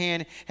raise your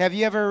hand. Have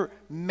you ever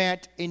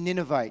met a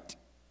Ninevite?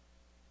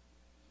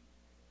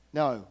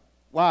 No.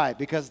 Why?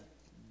 Because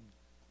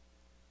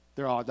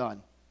they're all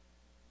done.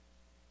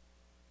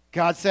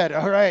 God said,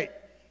 all right,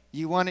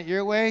 you want it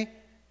your way?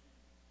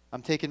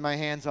 I'm taking my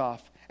hands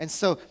off. And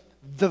so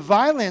the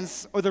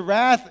violence or the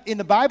wrath in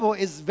the Bible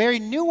is very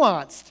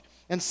nuanced.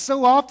 And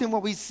so often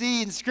what we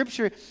see in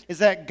Scripture is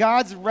that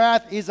God's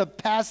wrath is a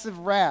passive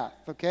wrath,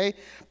 okay?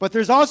 But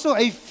there's also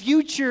a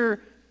future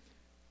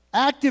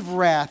active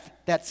wrath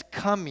that's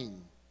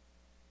coming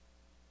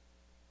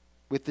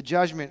with the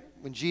judgment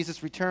when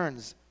Jesus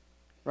returns,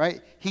 right?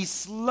 He's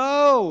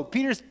slow.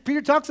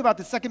 Peter talks about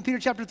this, 2 Peter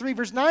chapter 3,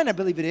 verse 9, I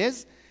believe it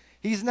is.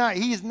 He's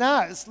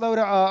not slow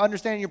to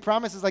understanding your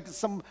promises like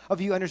some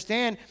of you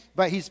understand,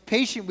 but he's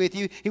patient with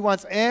you. He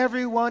wants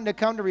everyone to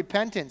come to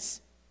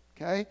repentance,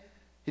 okay?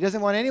 He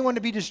doesn't want anyone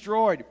to be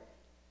destroyed.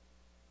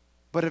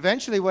 But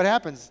eventually what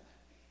happens?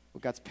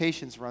 Well, God's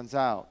patience runs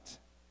out,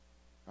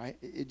 right?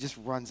 It just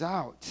runs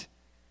out.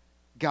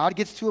 God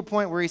gets to a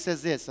point where he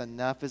says this,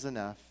 enough is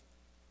enough.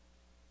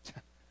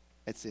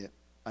 That's it.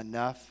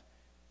 Enough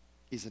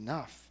is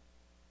enough.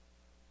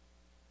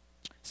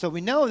 So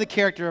we know the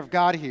character of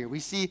God here. We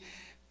see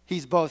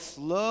he's both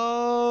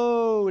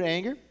slow to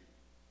anger and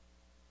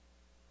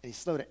he's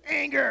slow to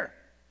anger.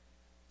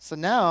 So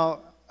now,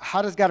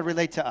 how does God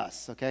relate to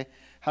us, okay?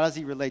 How does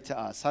he relate to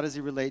us? How does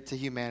he relate to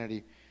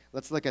humanity?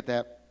 Let's look at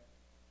that.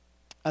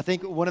 I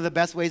think one of the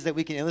best ways that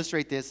we can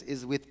illustrate this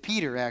is with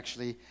Peter,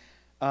 actually.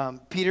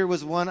 Peter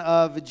was one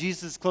of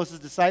Jesus'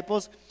 closest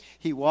disciples.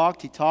 He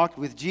walked, he talked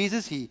with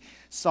Jesus. He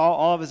saw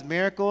all of his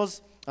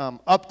miracles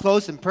up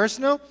close and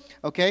personal,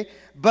 okay?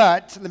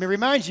 But let me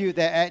remind you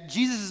that at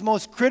Jesus'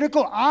 most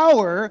critical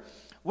hour,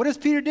 what does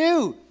Peter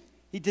do?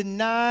 He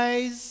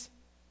denies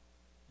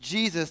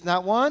Jesus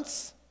not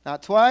once,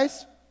 not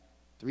twice,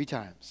 3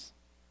 times.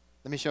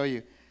 Let me show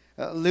you.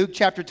 Luke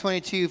chapter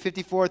 22,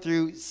 54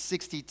 through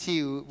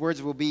 62,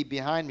 words will be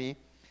behind me. It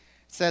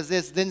says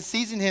this, then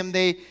seizing him,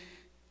 they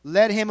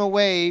led him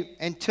away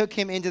and took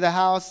him into the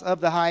house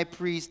of the high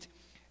priest.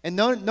 And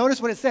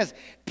notice what it says.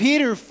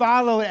 Peter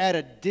followed at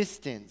a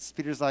distance.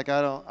 Peter's like,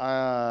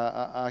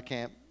 I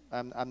can't.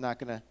 I'm not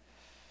gonna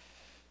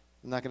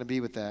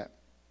be with that.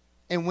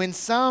 And when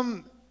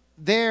some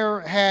there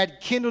had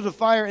kindled a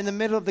fire in the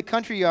middle of the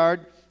country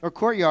yard or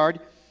courtyard,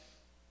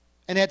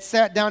 and had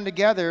sat down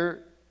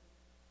together,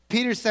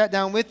 Peter sat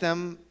down with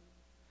them.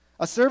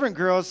 A servant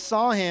girl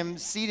saw him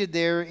seated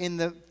there in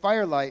the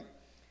firelight.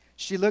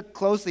 She looked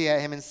closely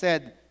at him and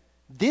said,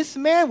 "This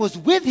man was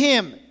with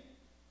him."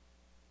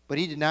 But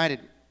he denied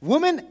it.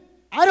 "Woman,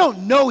 I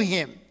don't know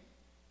him,"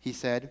 he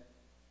said.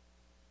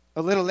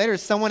 A little later,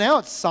 someone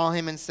else saw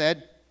him and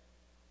said,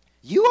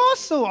 "You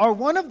also are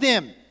one of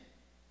them."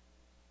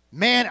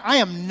 "Man, I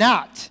am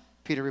not,"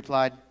 Peter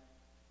replied.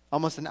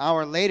 Almost an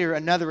hour later,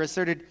 another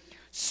asserted,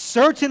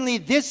 "Certainly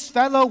this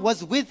fellow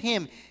was with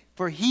him,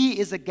 for he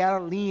is a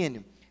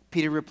Galilean."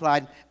 Peter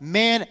replied,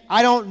 "Man,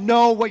 I don't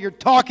know what you're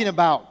talking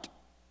about."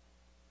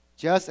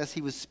 Just as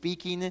he was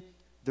speaking,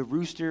 the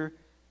rooster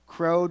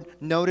crowed.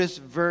 Notice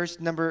verse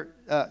number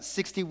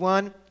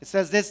 61. It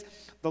says this,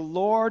 the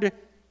Lord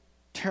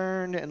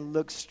turned and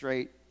looked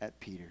straight at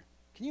Peter.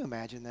 Can you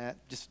imagine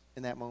that, just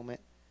in that moment?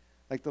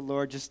 Like the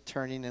Lord just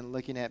turning and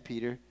looking at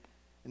Peter.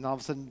 And all of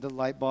a sudden the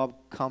light bulb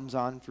comes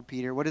on for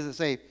Peter. What does it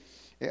say?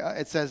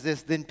 It says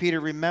this, then Peter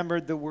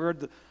remembered the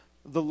word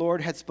the Lord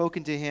had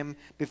spoken to him,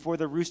 "Before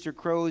the rooster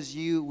crows,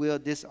 you will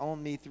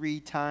disown me 3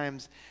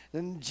 times.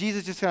 Then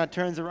Jesus just kind of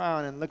turns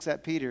around and looks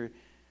at Peter.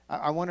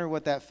 I wonder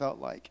what that felt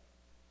like.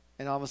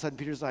 And all of a sudden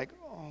Peter's like,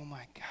 oh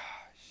my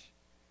gosh,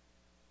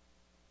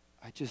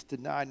 I just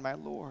denied my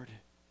Lord.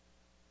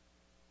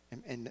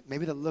 And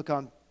maybe the look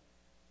on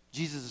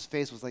Jesus'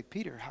 face was like,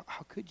 Peter,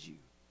 how could you?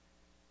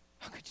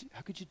 How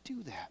could you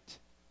do that?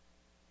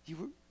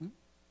 You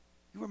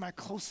were my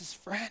closest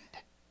friend.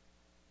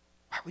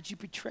 Why would you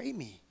betray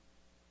me?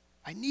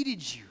 I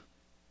needed you.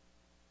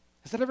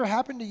 Has that ever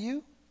happened to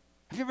you?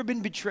 Have you ever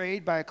been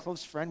betrayed by a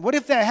close friend? What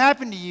if that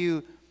happened to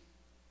you?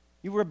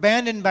 You were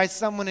abandoned by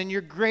someone in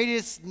your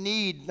greatest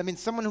need.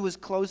 Someone who was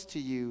close to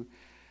you.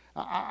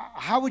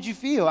 How would you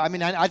feel?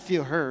 I'd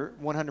feel hurt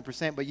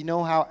 100%, but you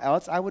know how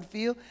else I would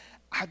feel?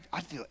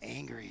 I'd feel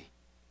angry.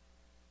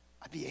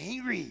 I'd be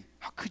angry.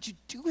 How could you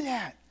do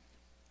that?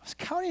 I was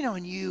counting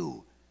on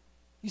you.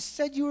 You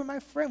said you were my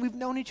friend. We've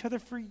known each other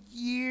for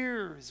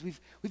years.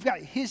 We've got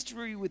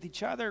history with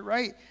each other,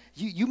 right?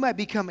 You might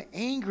become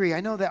angry. I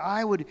know that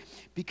I would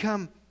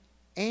become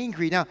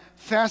angry. Now,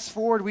 fast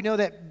forward, we know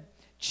that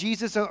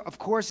Jesus, of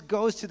course,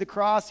 goes to the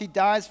cross. He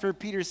dies for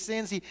Peter's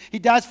sins. He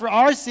dies for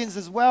our sins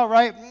as well,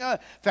 right?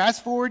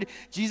 Fast forward,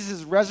 Jesus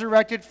is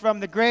resurrected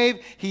from the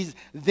grave. He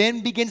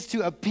then begins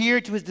to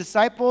appear to his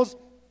disciples.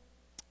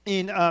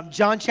 In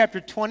John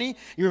chapter 20,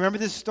 you remember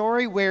this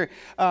story where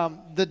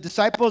the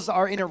disciples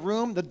are in a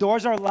room, the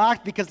doors are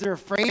locked because they're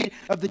afraid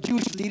of the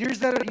Jewish leaders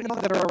that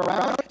are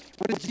around.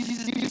 What does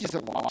Jesus do? He just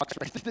walks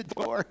right to the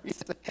door. He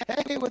says,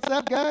 hey, what's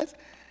up, guys?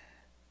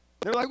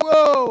 They're like,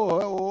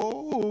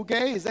 whoa,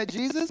 okay, is that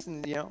Jesus?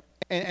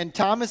 And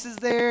Thomas is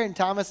there, and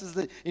Thomas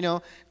is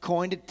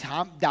coined it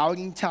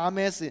doubting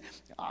Thomas.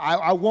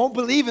 I won't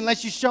believe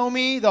unless you show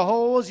me the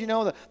holes,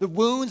 the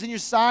wounds in your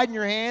side and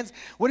your hands.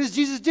 What does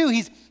Jesus do?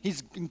 He's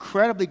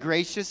incredibly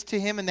gracious to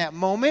him in that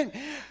moment.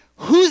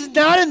 Who's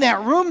not in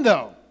that room,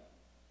 though?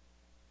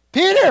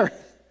 Peter.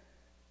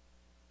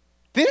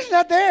 Peter's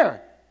not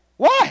there.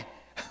 Why?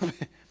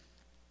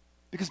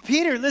 Because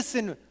Peter,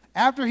 listen,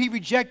 after he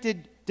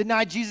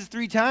denied Jesus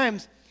 3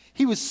 times,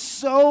 he was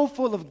so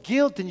full of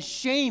guilt and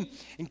shame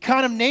and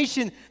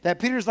condemnation that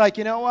Peter's like,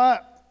 you know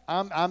what?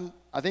 I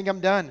think I'm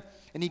done.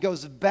 And he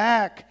goes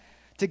back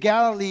to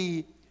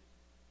Galilee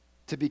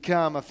to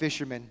become a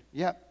fisherman.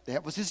 Yep,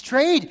 that was his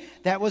trade.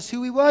 That was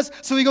who he was.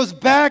 So he goes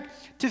back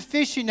to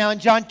fishing. Now in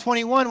John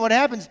 21, what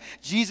happens?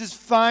 Jesus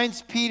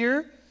finds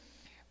Peter.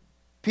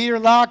 Peter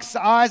locks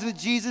eyes with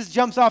Jesus,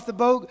 jumps off the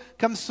boat,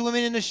 comes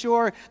swimming in the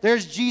shore.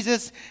 There's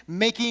Jesus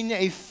making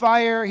a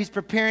fire. He's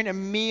preparing a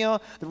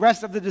meal. The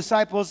rest of the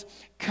disciples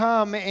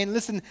come. And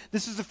listen,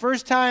 this is the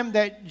first time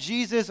that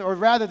Jesus, or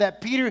rather that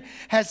Peter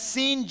has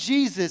seen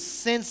Jesus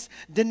since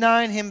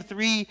denying him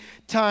 3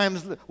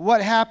 times.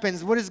 What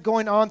happens? What is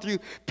going on through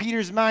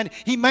Peter's mind?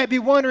 He might be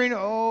wondering,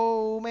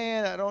 oh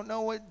man, I don't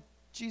know what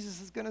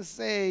Jesus is going to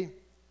say.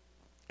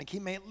 Like he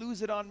may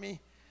lose it on me.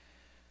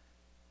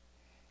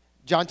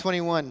 John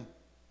 21,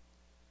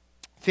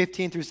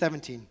 15 through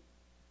 17.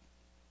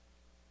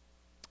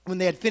 When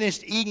they had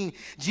finished eating,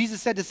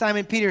 Jesus said to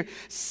Simon Peter,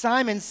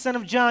 Simon, son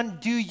of John,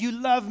 do you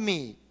love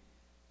me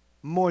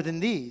more than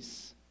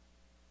these?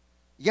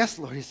 Yes,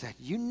 Lord, he said,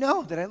 you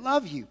know that I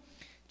love you.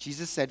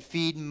 Jesus said,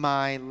 feed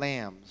my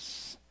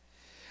lambs.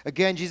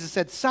 Again, Jesus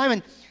said,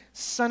 Simon,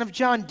 son of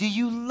John, do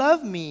you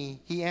love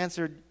me? He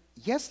answered,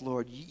 yes,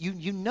 Lord,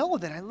 you know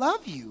that I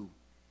love you.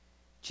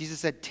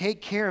 Jesus said,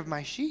 take care of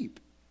my sheep.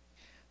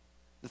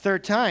 The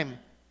third time,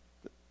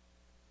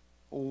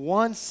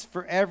 once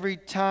for every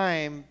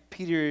time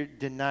Peter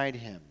denied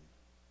him.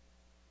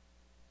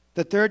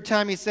 The third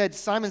time he said,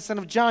 Simon, son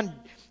of John,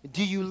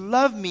 do you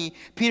love me?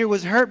 Peter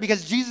was hurt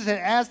because Jesus had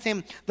asked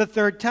him the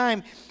third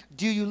time,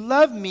 do you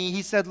love me?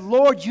 He said,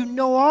 Lord, you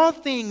know all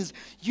things.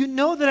 You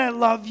know that I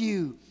love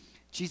you.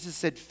 Jesus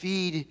said,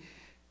 feed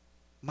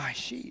my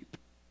sheep.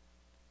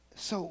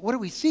 So what do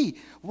we see?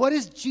 What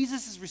is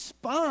Jesus'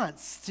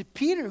 response to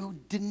Peter who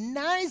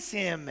denies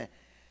him?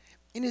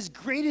 In his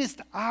greatest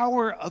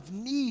hour of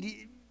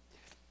need,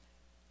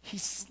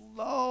 he's slow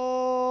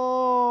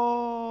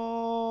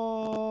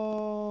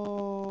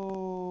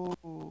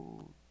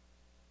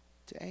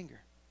to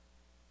anger.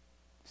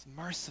 He's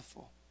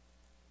merciful.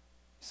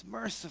 He's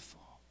merciful.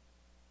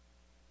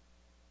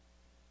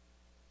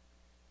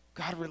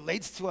 God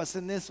relates to us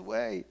in this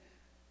way.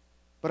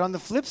 But on the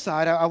flip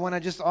side, I want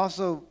to just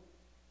also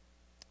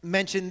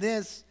mention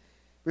this.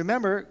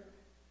 Remember,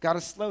 God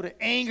is slow to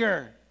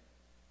anger.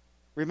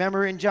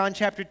 Remember in John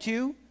chapter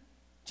 2?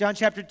 John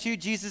chapter 2,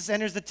 Jesus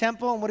enters the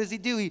temple, and what does he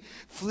do? He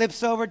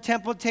flips over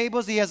temple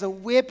tables. He has a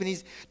whip, and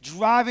he's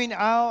driving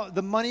out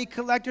the money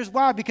collectors.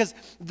 Why? Because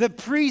the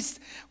priests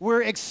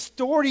were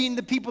extorting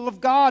the people of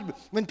God.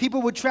 When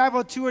people would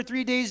travel 2 or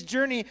 3 days'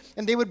 journey,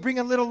 and they would bring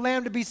a little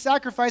lamb to be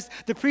sacrificed,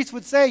 the priest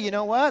would say, you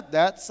know what?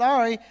 That's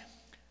not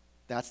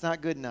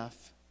good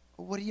enough.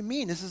 Well, what do you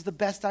mean? This is the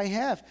best I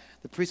have.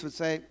 The priest would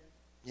say,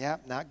 yeah,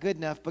 not good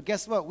enough. But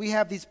guess what? We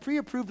have these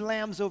pre-approved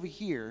lambs over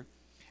here.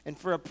 And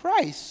for a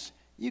price,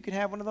 you can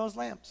have one of those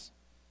lambs.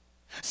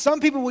 Some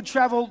people would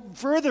travel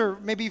further,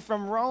 maybe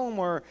from Rome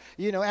or,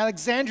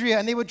 Alexandria,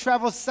 and they would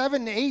travel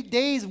 7 to 8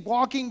 days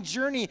walking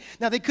journey.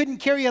 Now, they couldn't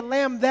carry a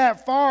lamb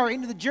that far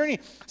into the journey,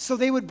 so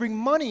they would bring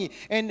money.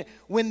 And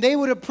when they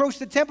would approach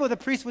the temple, the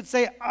priest would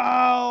say,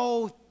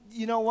 oh,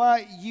 you know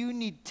what? You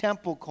need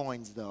temple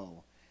coins,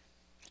 though.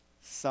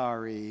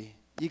 Sorry.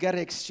 You got to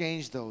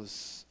exchange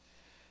those.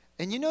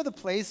 And you know the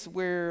place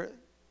where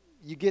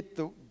you get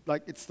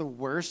it's the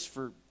worst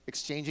for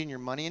exchanging your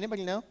money?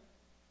 Anybody know?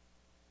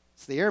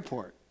 It's the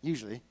airport,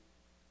 usually,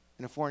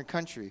 in a foreign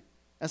country.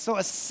 And so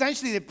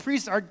essentially the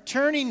priests are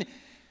turning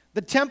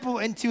the temple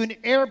into an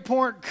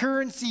airport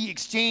currency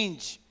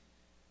exchange.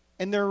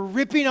 And they're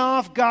ripping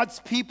off God's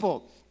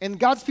people. And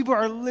God's people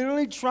are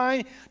literally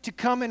trying to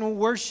come and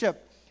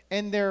worship.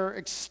 And they're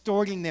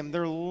extorting them.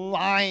 They're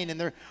lying and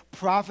they're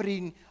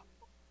profiting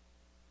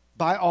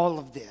by all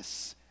of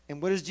this.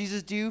 And what does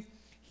Jesus do?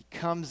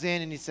 Comes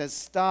in and he says,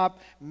 stop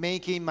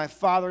making my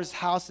Father's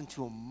house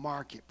into a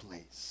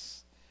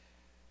marketplace.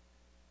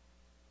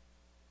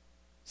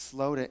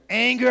 Slow to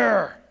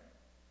anger.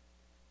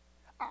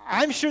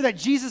 I'm sure that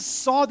Jesus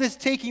saw this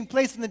taking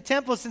place in the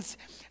temple since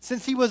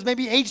he was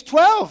maybe age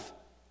 12.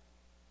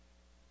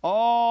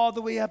 All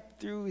the way up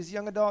through his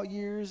young adult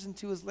years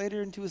into his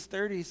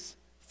 30s.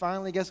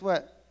 Finally, guess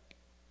what?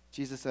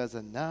 Jesus says,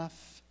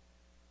 enough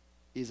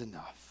is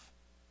enough.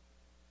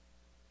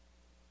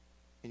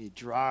 And he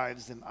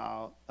drives them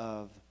out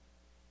of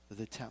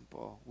the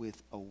temple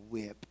with a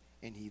whip,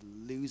 and he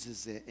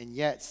loses it. And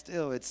yet,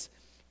 still, it's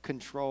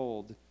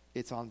controlled.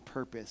 It's on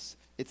purpose.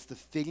 It's the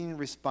fitting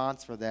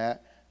response for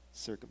that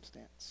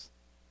circumstance.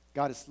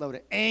 God is slow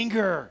to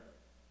anger.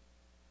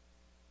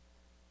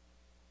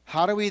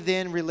 How do we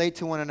then relate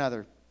to one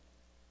another?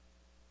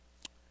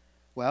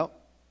 Well,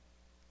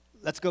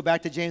 let's go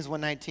back to James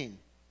 1:19.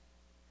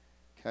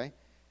 Okay?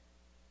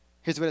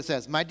 Here's what it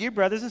says. My dear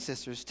brothers and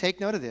sisters, take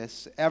note of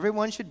this.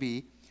 Everyone should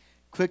be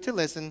quick to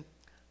listen,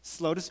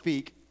 slow to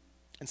speak,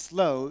 and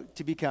slow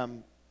to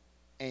become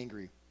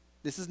angry.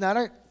 This is not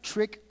a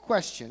trick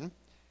question.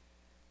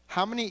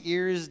 How many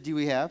ears do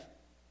we have?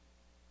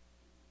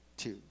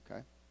 2,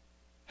 okay?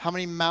 How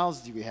many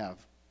mouths do we have?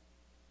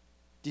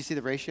 Do you see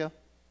the ratio?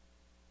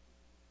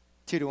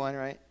 2 to 1,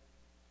 right?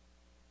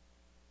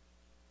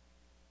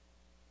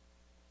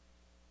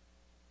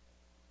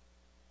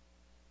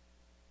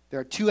 There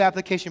are 2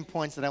 application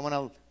points that I want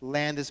to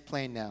land this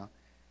plane now,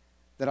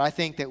 that I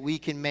think that we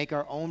can make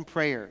our own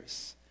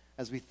prayers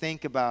as we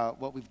think about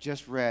what we've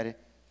just read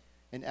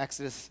in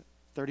Exodus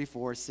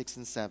 34, 6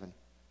 and 7.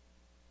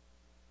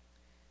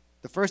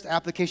 The first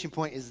application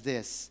point is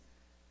this: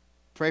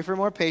 pray for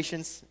more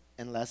patience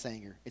and less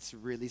anger. It's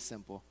really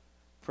simple.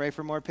 Pray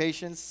for more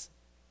patience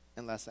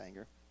and less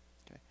anger.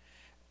 Okay.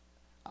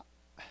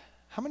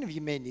 How many of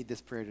you may need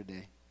this prayer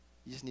today?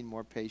 You just need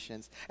more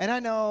patience. And I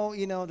know,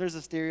 there's a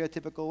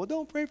stereotypical, well,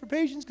 don't pray for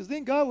patience because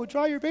then God will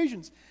try your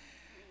patience.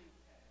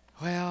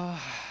 Well,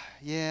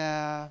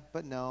 yeah,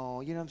 but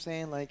no. You know what I'm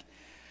saying? Like,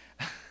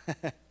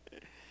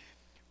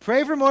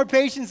 pray for more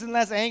patience and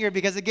less anger,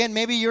 because again,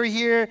 maybe you're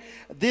here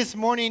this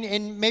morning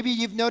and maybe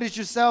you've noticed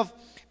yourself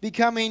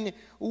becoming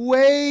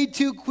way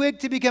too quick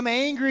to become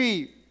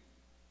angry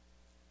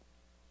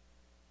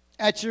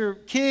at your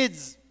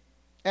kids,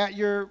 at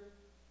your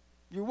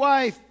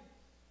wife,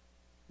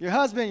 your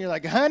husband. You're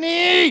like,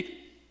 honey.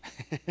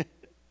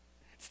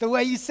 It's the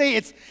way you say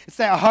it. It's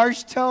that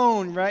harsh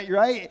tone,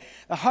 right?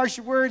 The harsh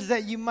words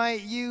that you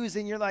might use,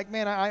 and you're like,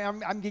 man,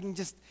 I'm getting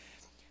just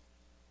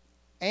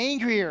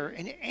angrier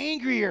and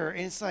angrier,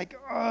 and it's like,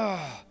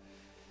 oh.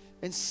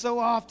 And so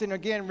often,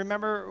 again,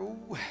 remember,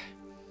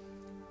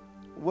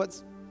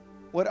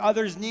 what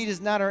others need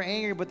is not our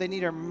anger, but they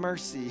need our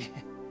mercy.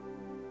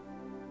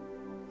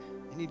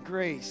 They need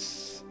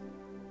grace,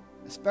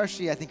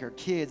 especially, I think, our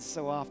kids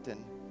so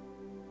often.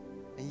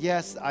 And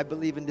yes, I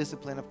believe in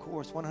discipline, of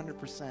course,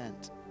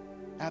 100%.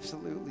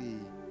 Absolutely.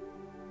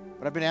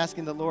 But I've been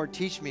asking the Lord,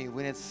 teach me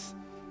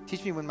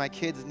when my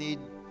kids need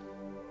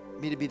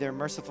me to be their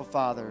merciful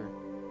father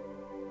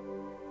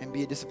and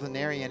be a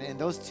disciplinarian. And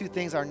those 2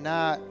 things are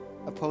not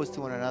opposed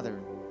to one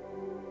another.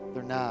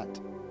 They're not.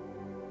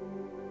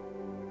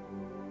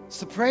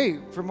 So pray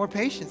for more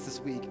patience this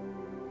week,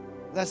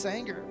 less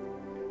anger.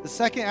 The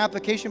second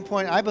application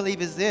point, I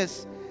believe, is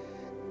this: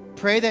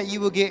 pray that you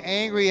will get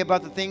angry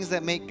about the things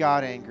that make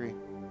God angry.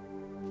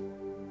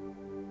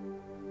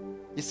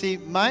 You see,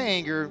 my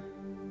anger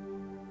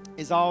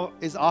is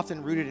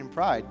often rooted in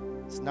pride.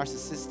 It's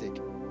narcissistic.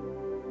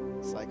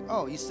 It's like,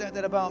 oh, you said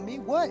that about me?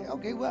 What?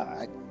 Okay,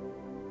 well,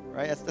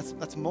 right?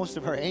 That's most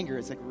of our anger.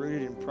 It's like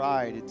rooted in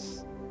pride.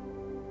 It's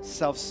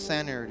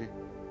self-centered.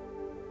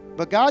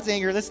 But God's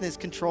anger, listen, is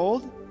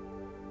controlled.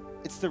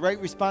 It's the right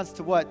response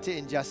to what? To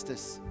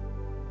injustice.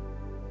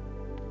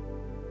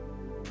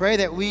 Pray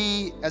that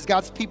we, as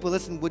God's people,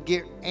 listen, would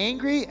get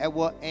angry at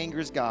what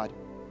angers God,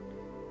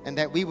 and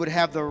that we would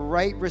have the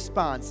right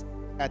response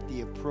at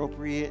the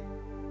appropriate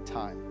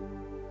time.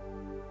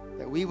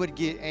 That we would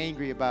get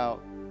angry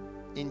about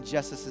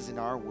injustices in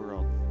our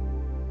world.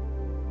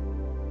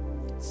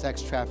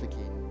 Sex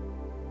trafficking,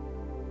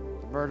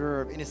 the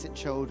murder of innocent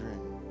children,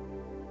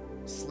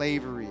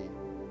 slavery,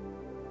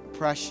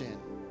 oppression.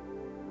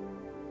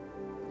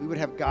 We would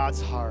have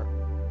God's heart,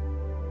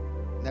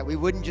 and that we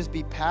wouldn't just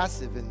be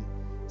passive in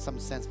some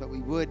sense, but we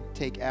would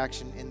take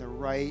action in the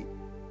right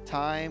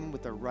time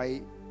with the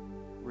right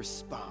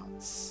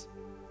response.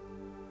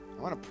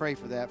 I want to pray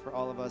for that for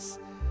all of us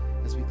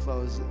as we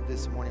close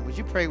this morning. Would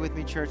you pray with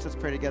me, church? Let's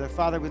pray together.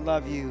 Father, we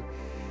love you,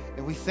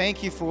 and we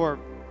thank you for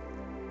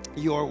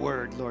your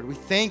word, Lord. We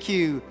thank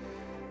you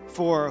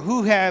for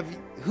who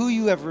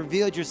you have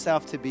revealed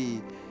yourself to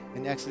be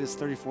in Exodus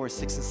 34,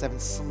 6 and 7,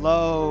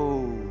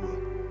 slow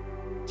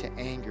to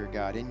anger,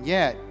 God. And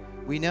yet,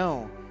 we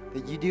know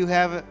that you do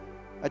have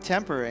a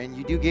temper, and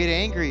you do get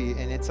angry,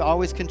 and it's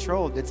always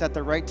controlled. It's at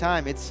the right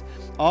time. It's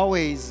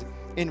always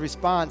in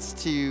response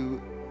to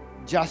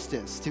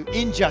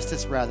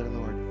injustice rather,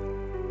 Lord.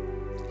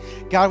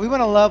 God, we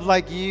want to love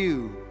like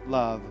you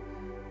love.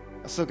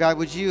 So God,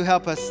 would you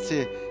help us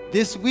to,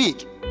 this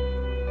week,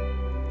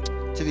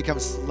 to become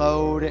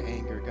slow to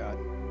anger, God.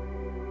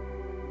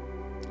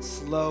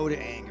 Slow to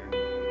anger.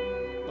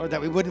 Lord,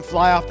 that we wouldn't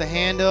fly off the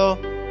handle.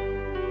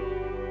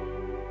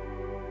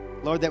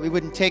 Lord, that we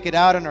wouldn't take it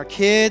out on our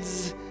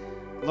kids.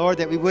 Lord,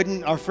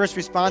 that our first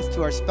response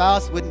to our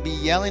spouse wouldn't be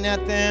yelling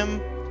at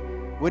them,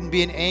 wouldn't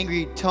be an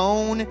angry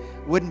tone,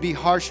 wouldn't be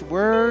harsh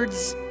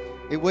words.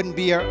 It wouldn't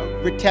be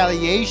a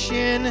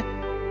retaliation.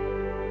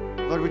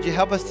 Lord, would you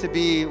help us to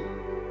be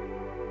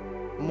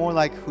more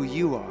like who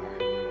you are,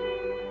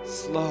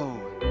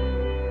 slow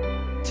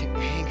to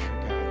anger,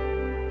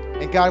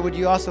 God. And God, would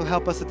you also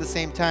help us at the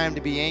same time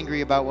to be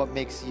angry about what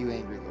makes you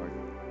angry, Lord?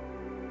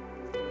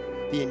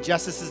 The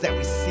injustices that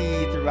we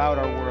see throughout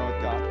our world,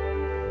 God.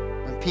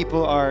 When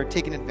people are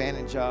taken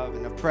advantage of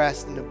and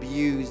oppressed and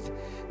abused,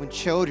 when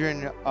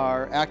children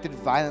are acted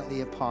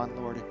violently upon,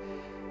 Lord,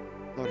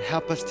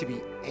 help us to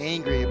be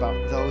angry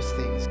about those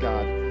things,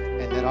 God,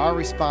 and that our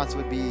response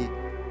would be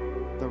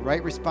the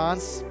right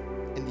response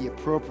in the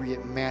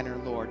appropriate manner,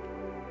 Lord.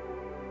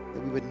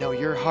 That we would know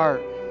your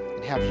heart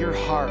and have your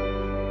heart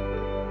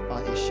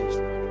on issues,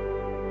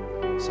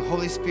 Lord. So,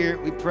 Holy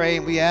Spirit, we pray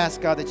and we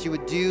ask, God, that you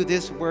would do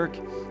this work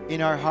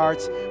in our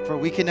hearts, for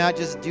we cannot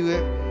just do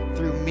it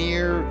through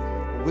mere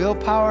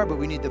willpower, but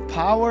we need the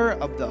power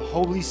of the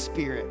Holy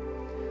Spirit,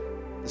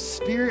 the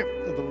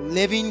Spirit of the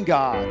living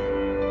God,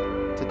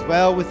 to to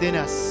dwell within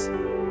us,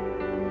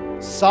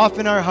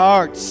 soften our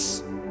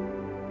hearts,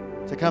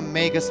 to come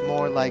make us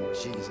more like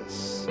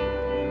Jesus.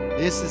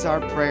 This is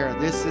our prayer.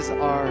 This is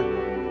our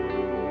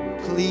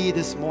plea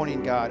this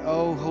morning, God.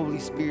 Oh, Holy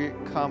Spirit,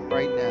 come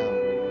right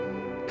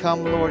now.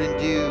 Come, Lord, and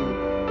do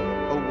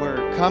a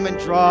work. Come and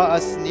draw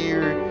us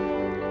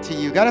near to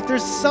you. God, if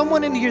there's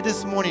someone in here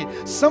this morning,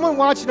 someone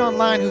watching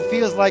online who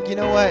feels like, you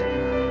know what,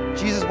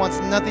 Jesus wants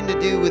nothing to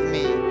do with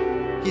me.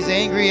 He's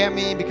angry at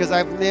me because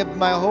I've lived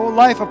my whole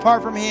life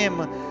apart from him.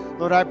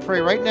 Lord, I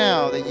pray right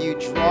now that you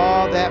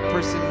draw that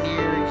person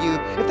near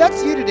you. If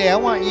that's you today, I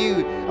want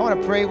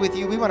to pray with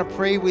you. We want to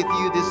pray with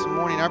you this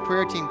morning. Our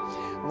prayer team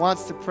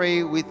wants to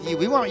pray with you.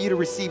 We want you to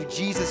receive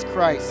Jesus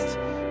Christ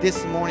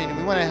this morning, and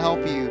we want to help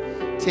you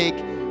take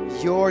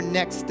your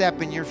next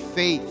step in your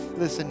faith.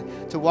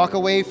 Listen, to walk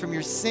away from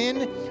your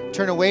sin,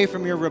 turn away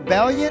from your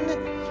rebellion,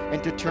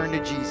 and to turn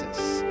to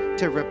Jesus,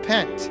 to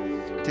repent,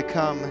 to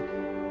come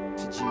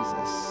to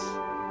Jesus.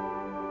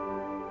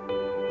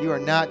 You are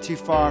not too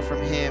far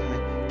from him.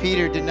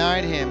 Peter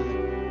denied him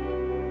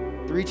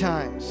 3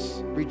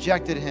 times,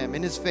 rejected him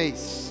in his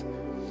face,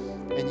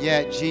 and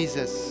yet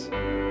Jesus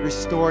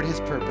restored his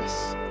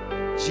purpose.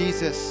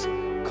 Jesus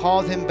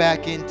called him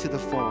back into the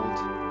fold.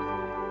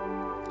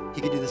 He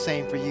can do the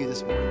same for you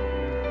this morning.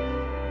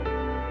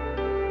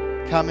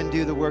 Come and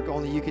do the work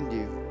only you can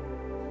do.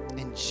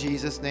 In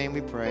Jesus' name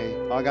we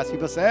pray. All God's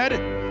people said,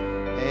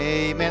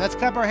 amen. Let's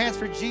clap our hands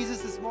for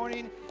Jesus this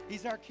morning.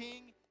 He's our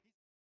King.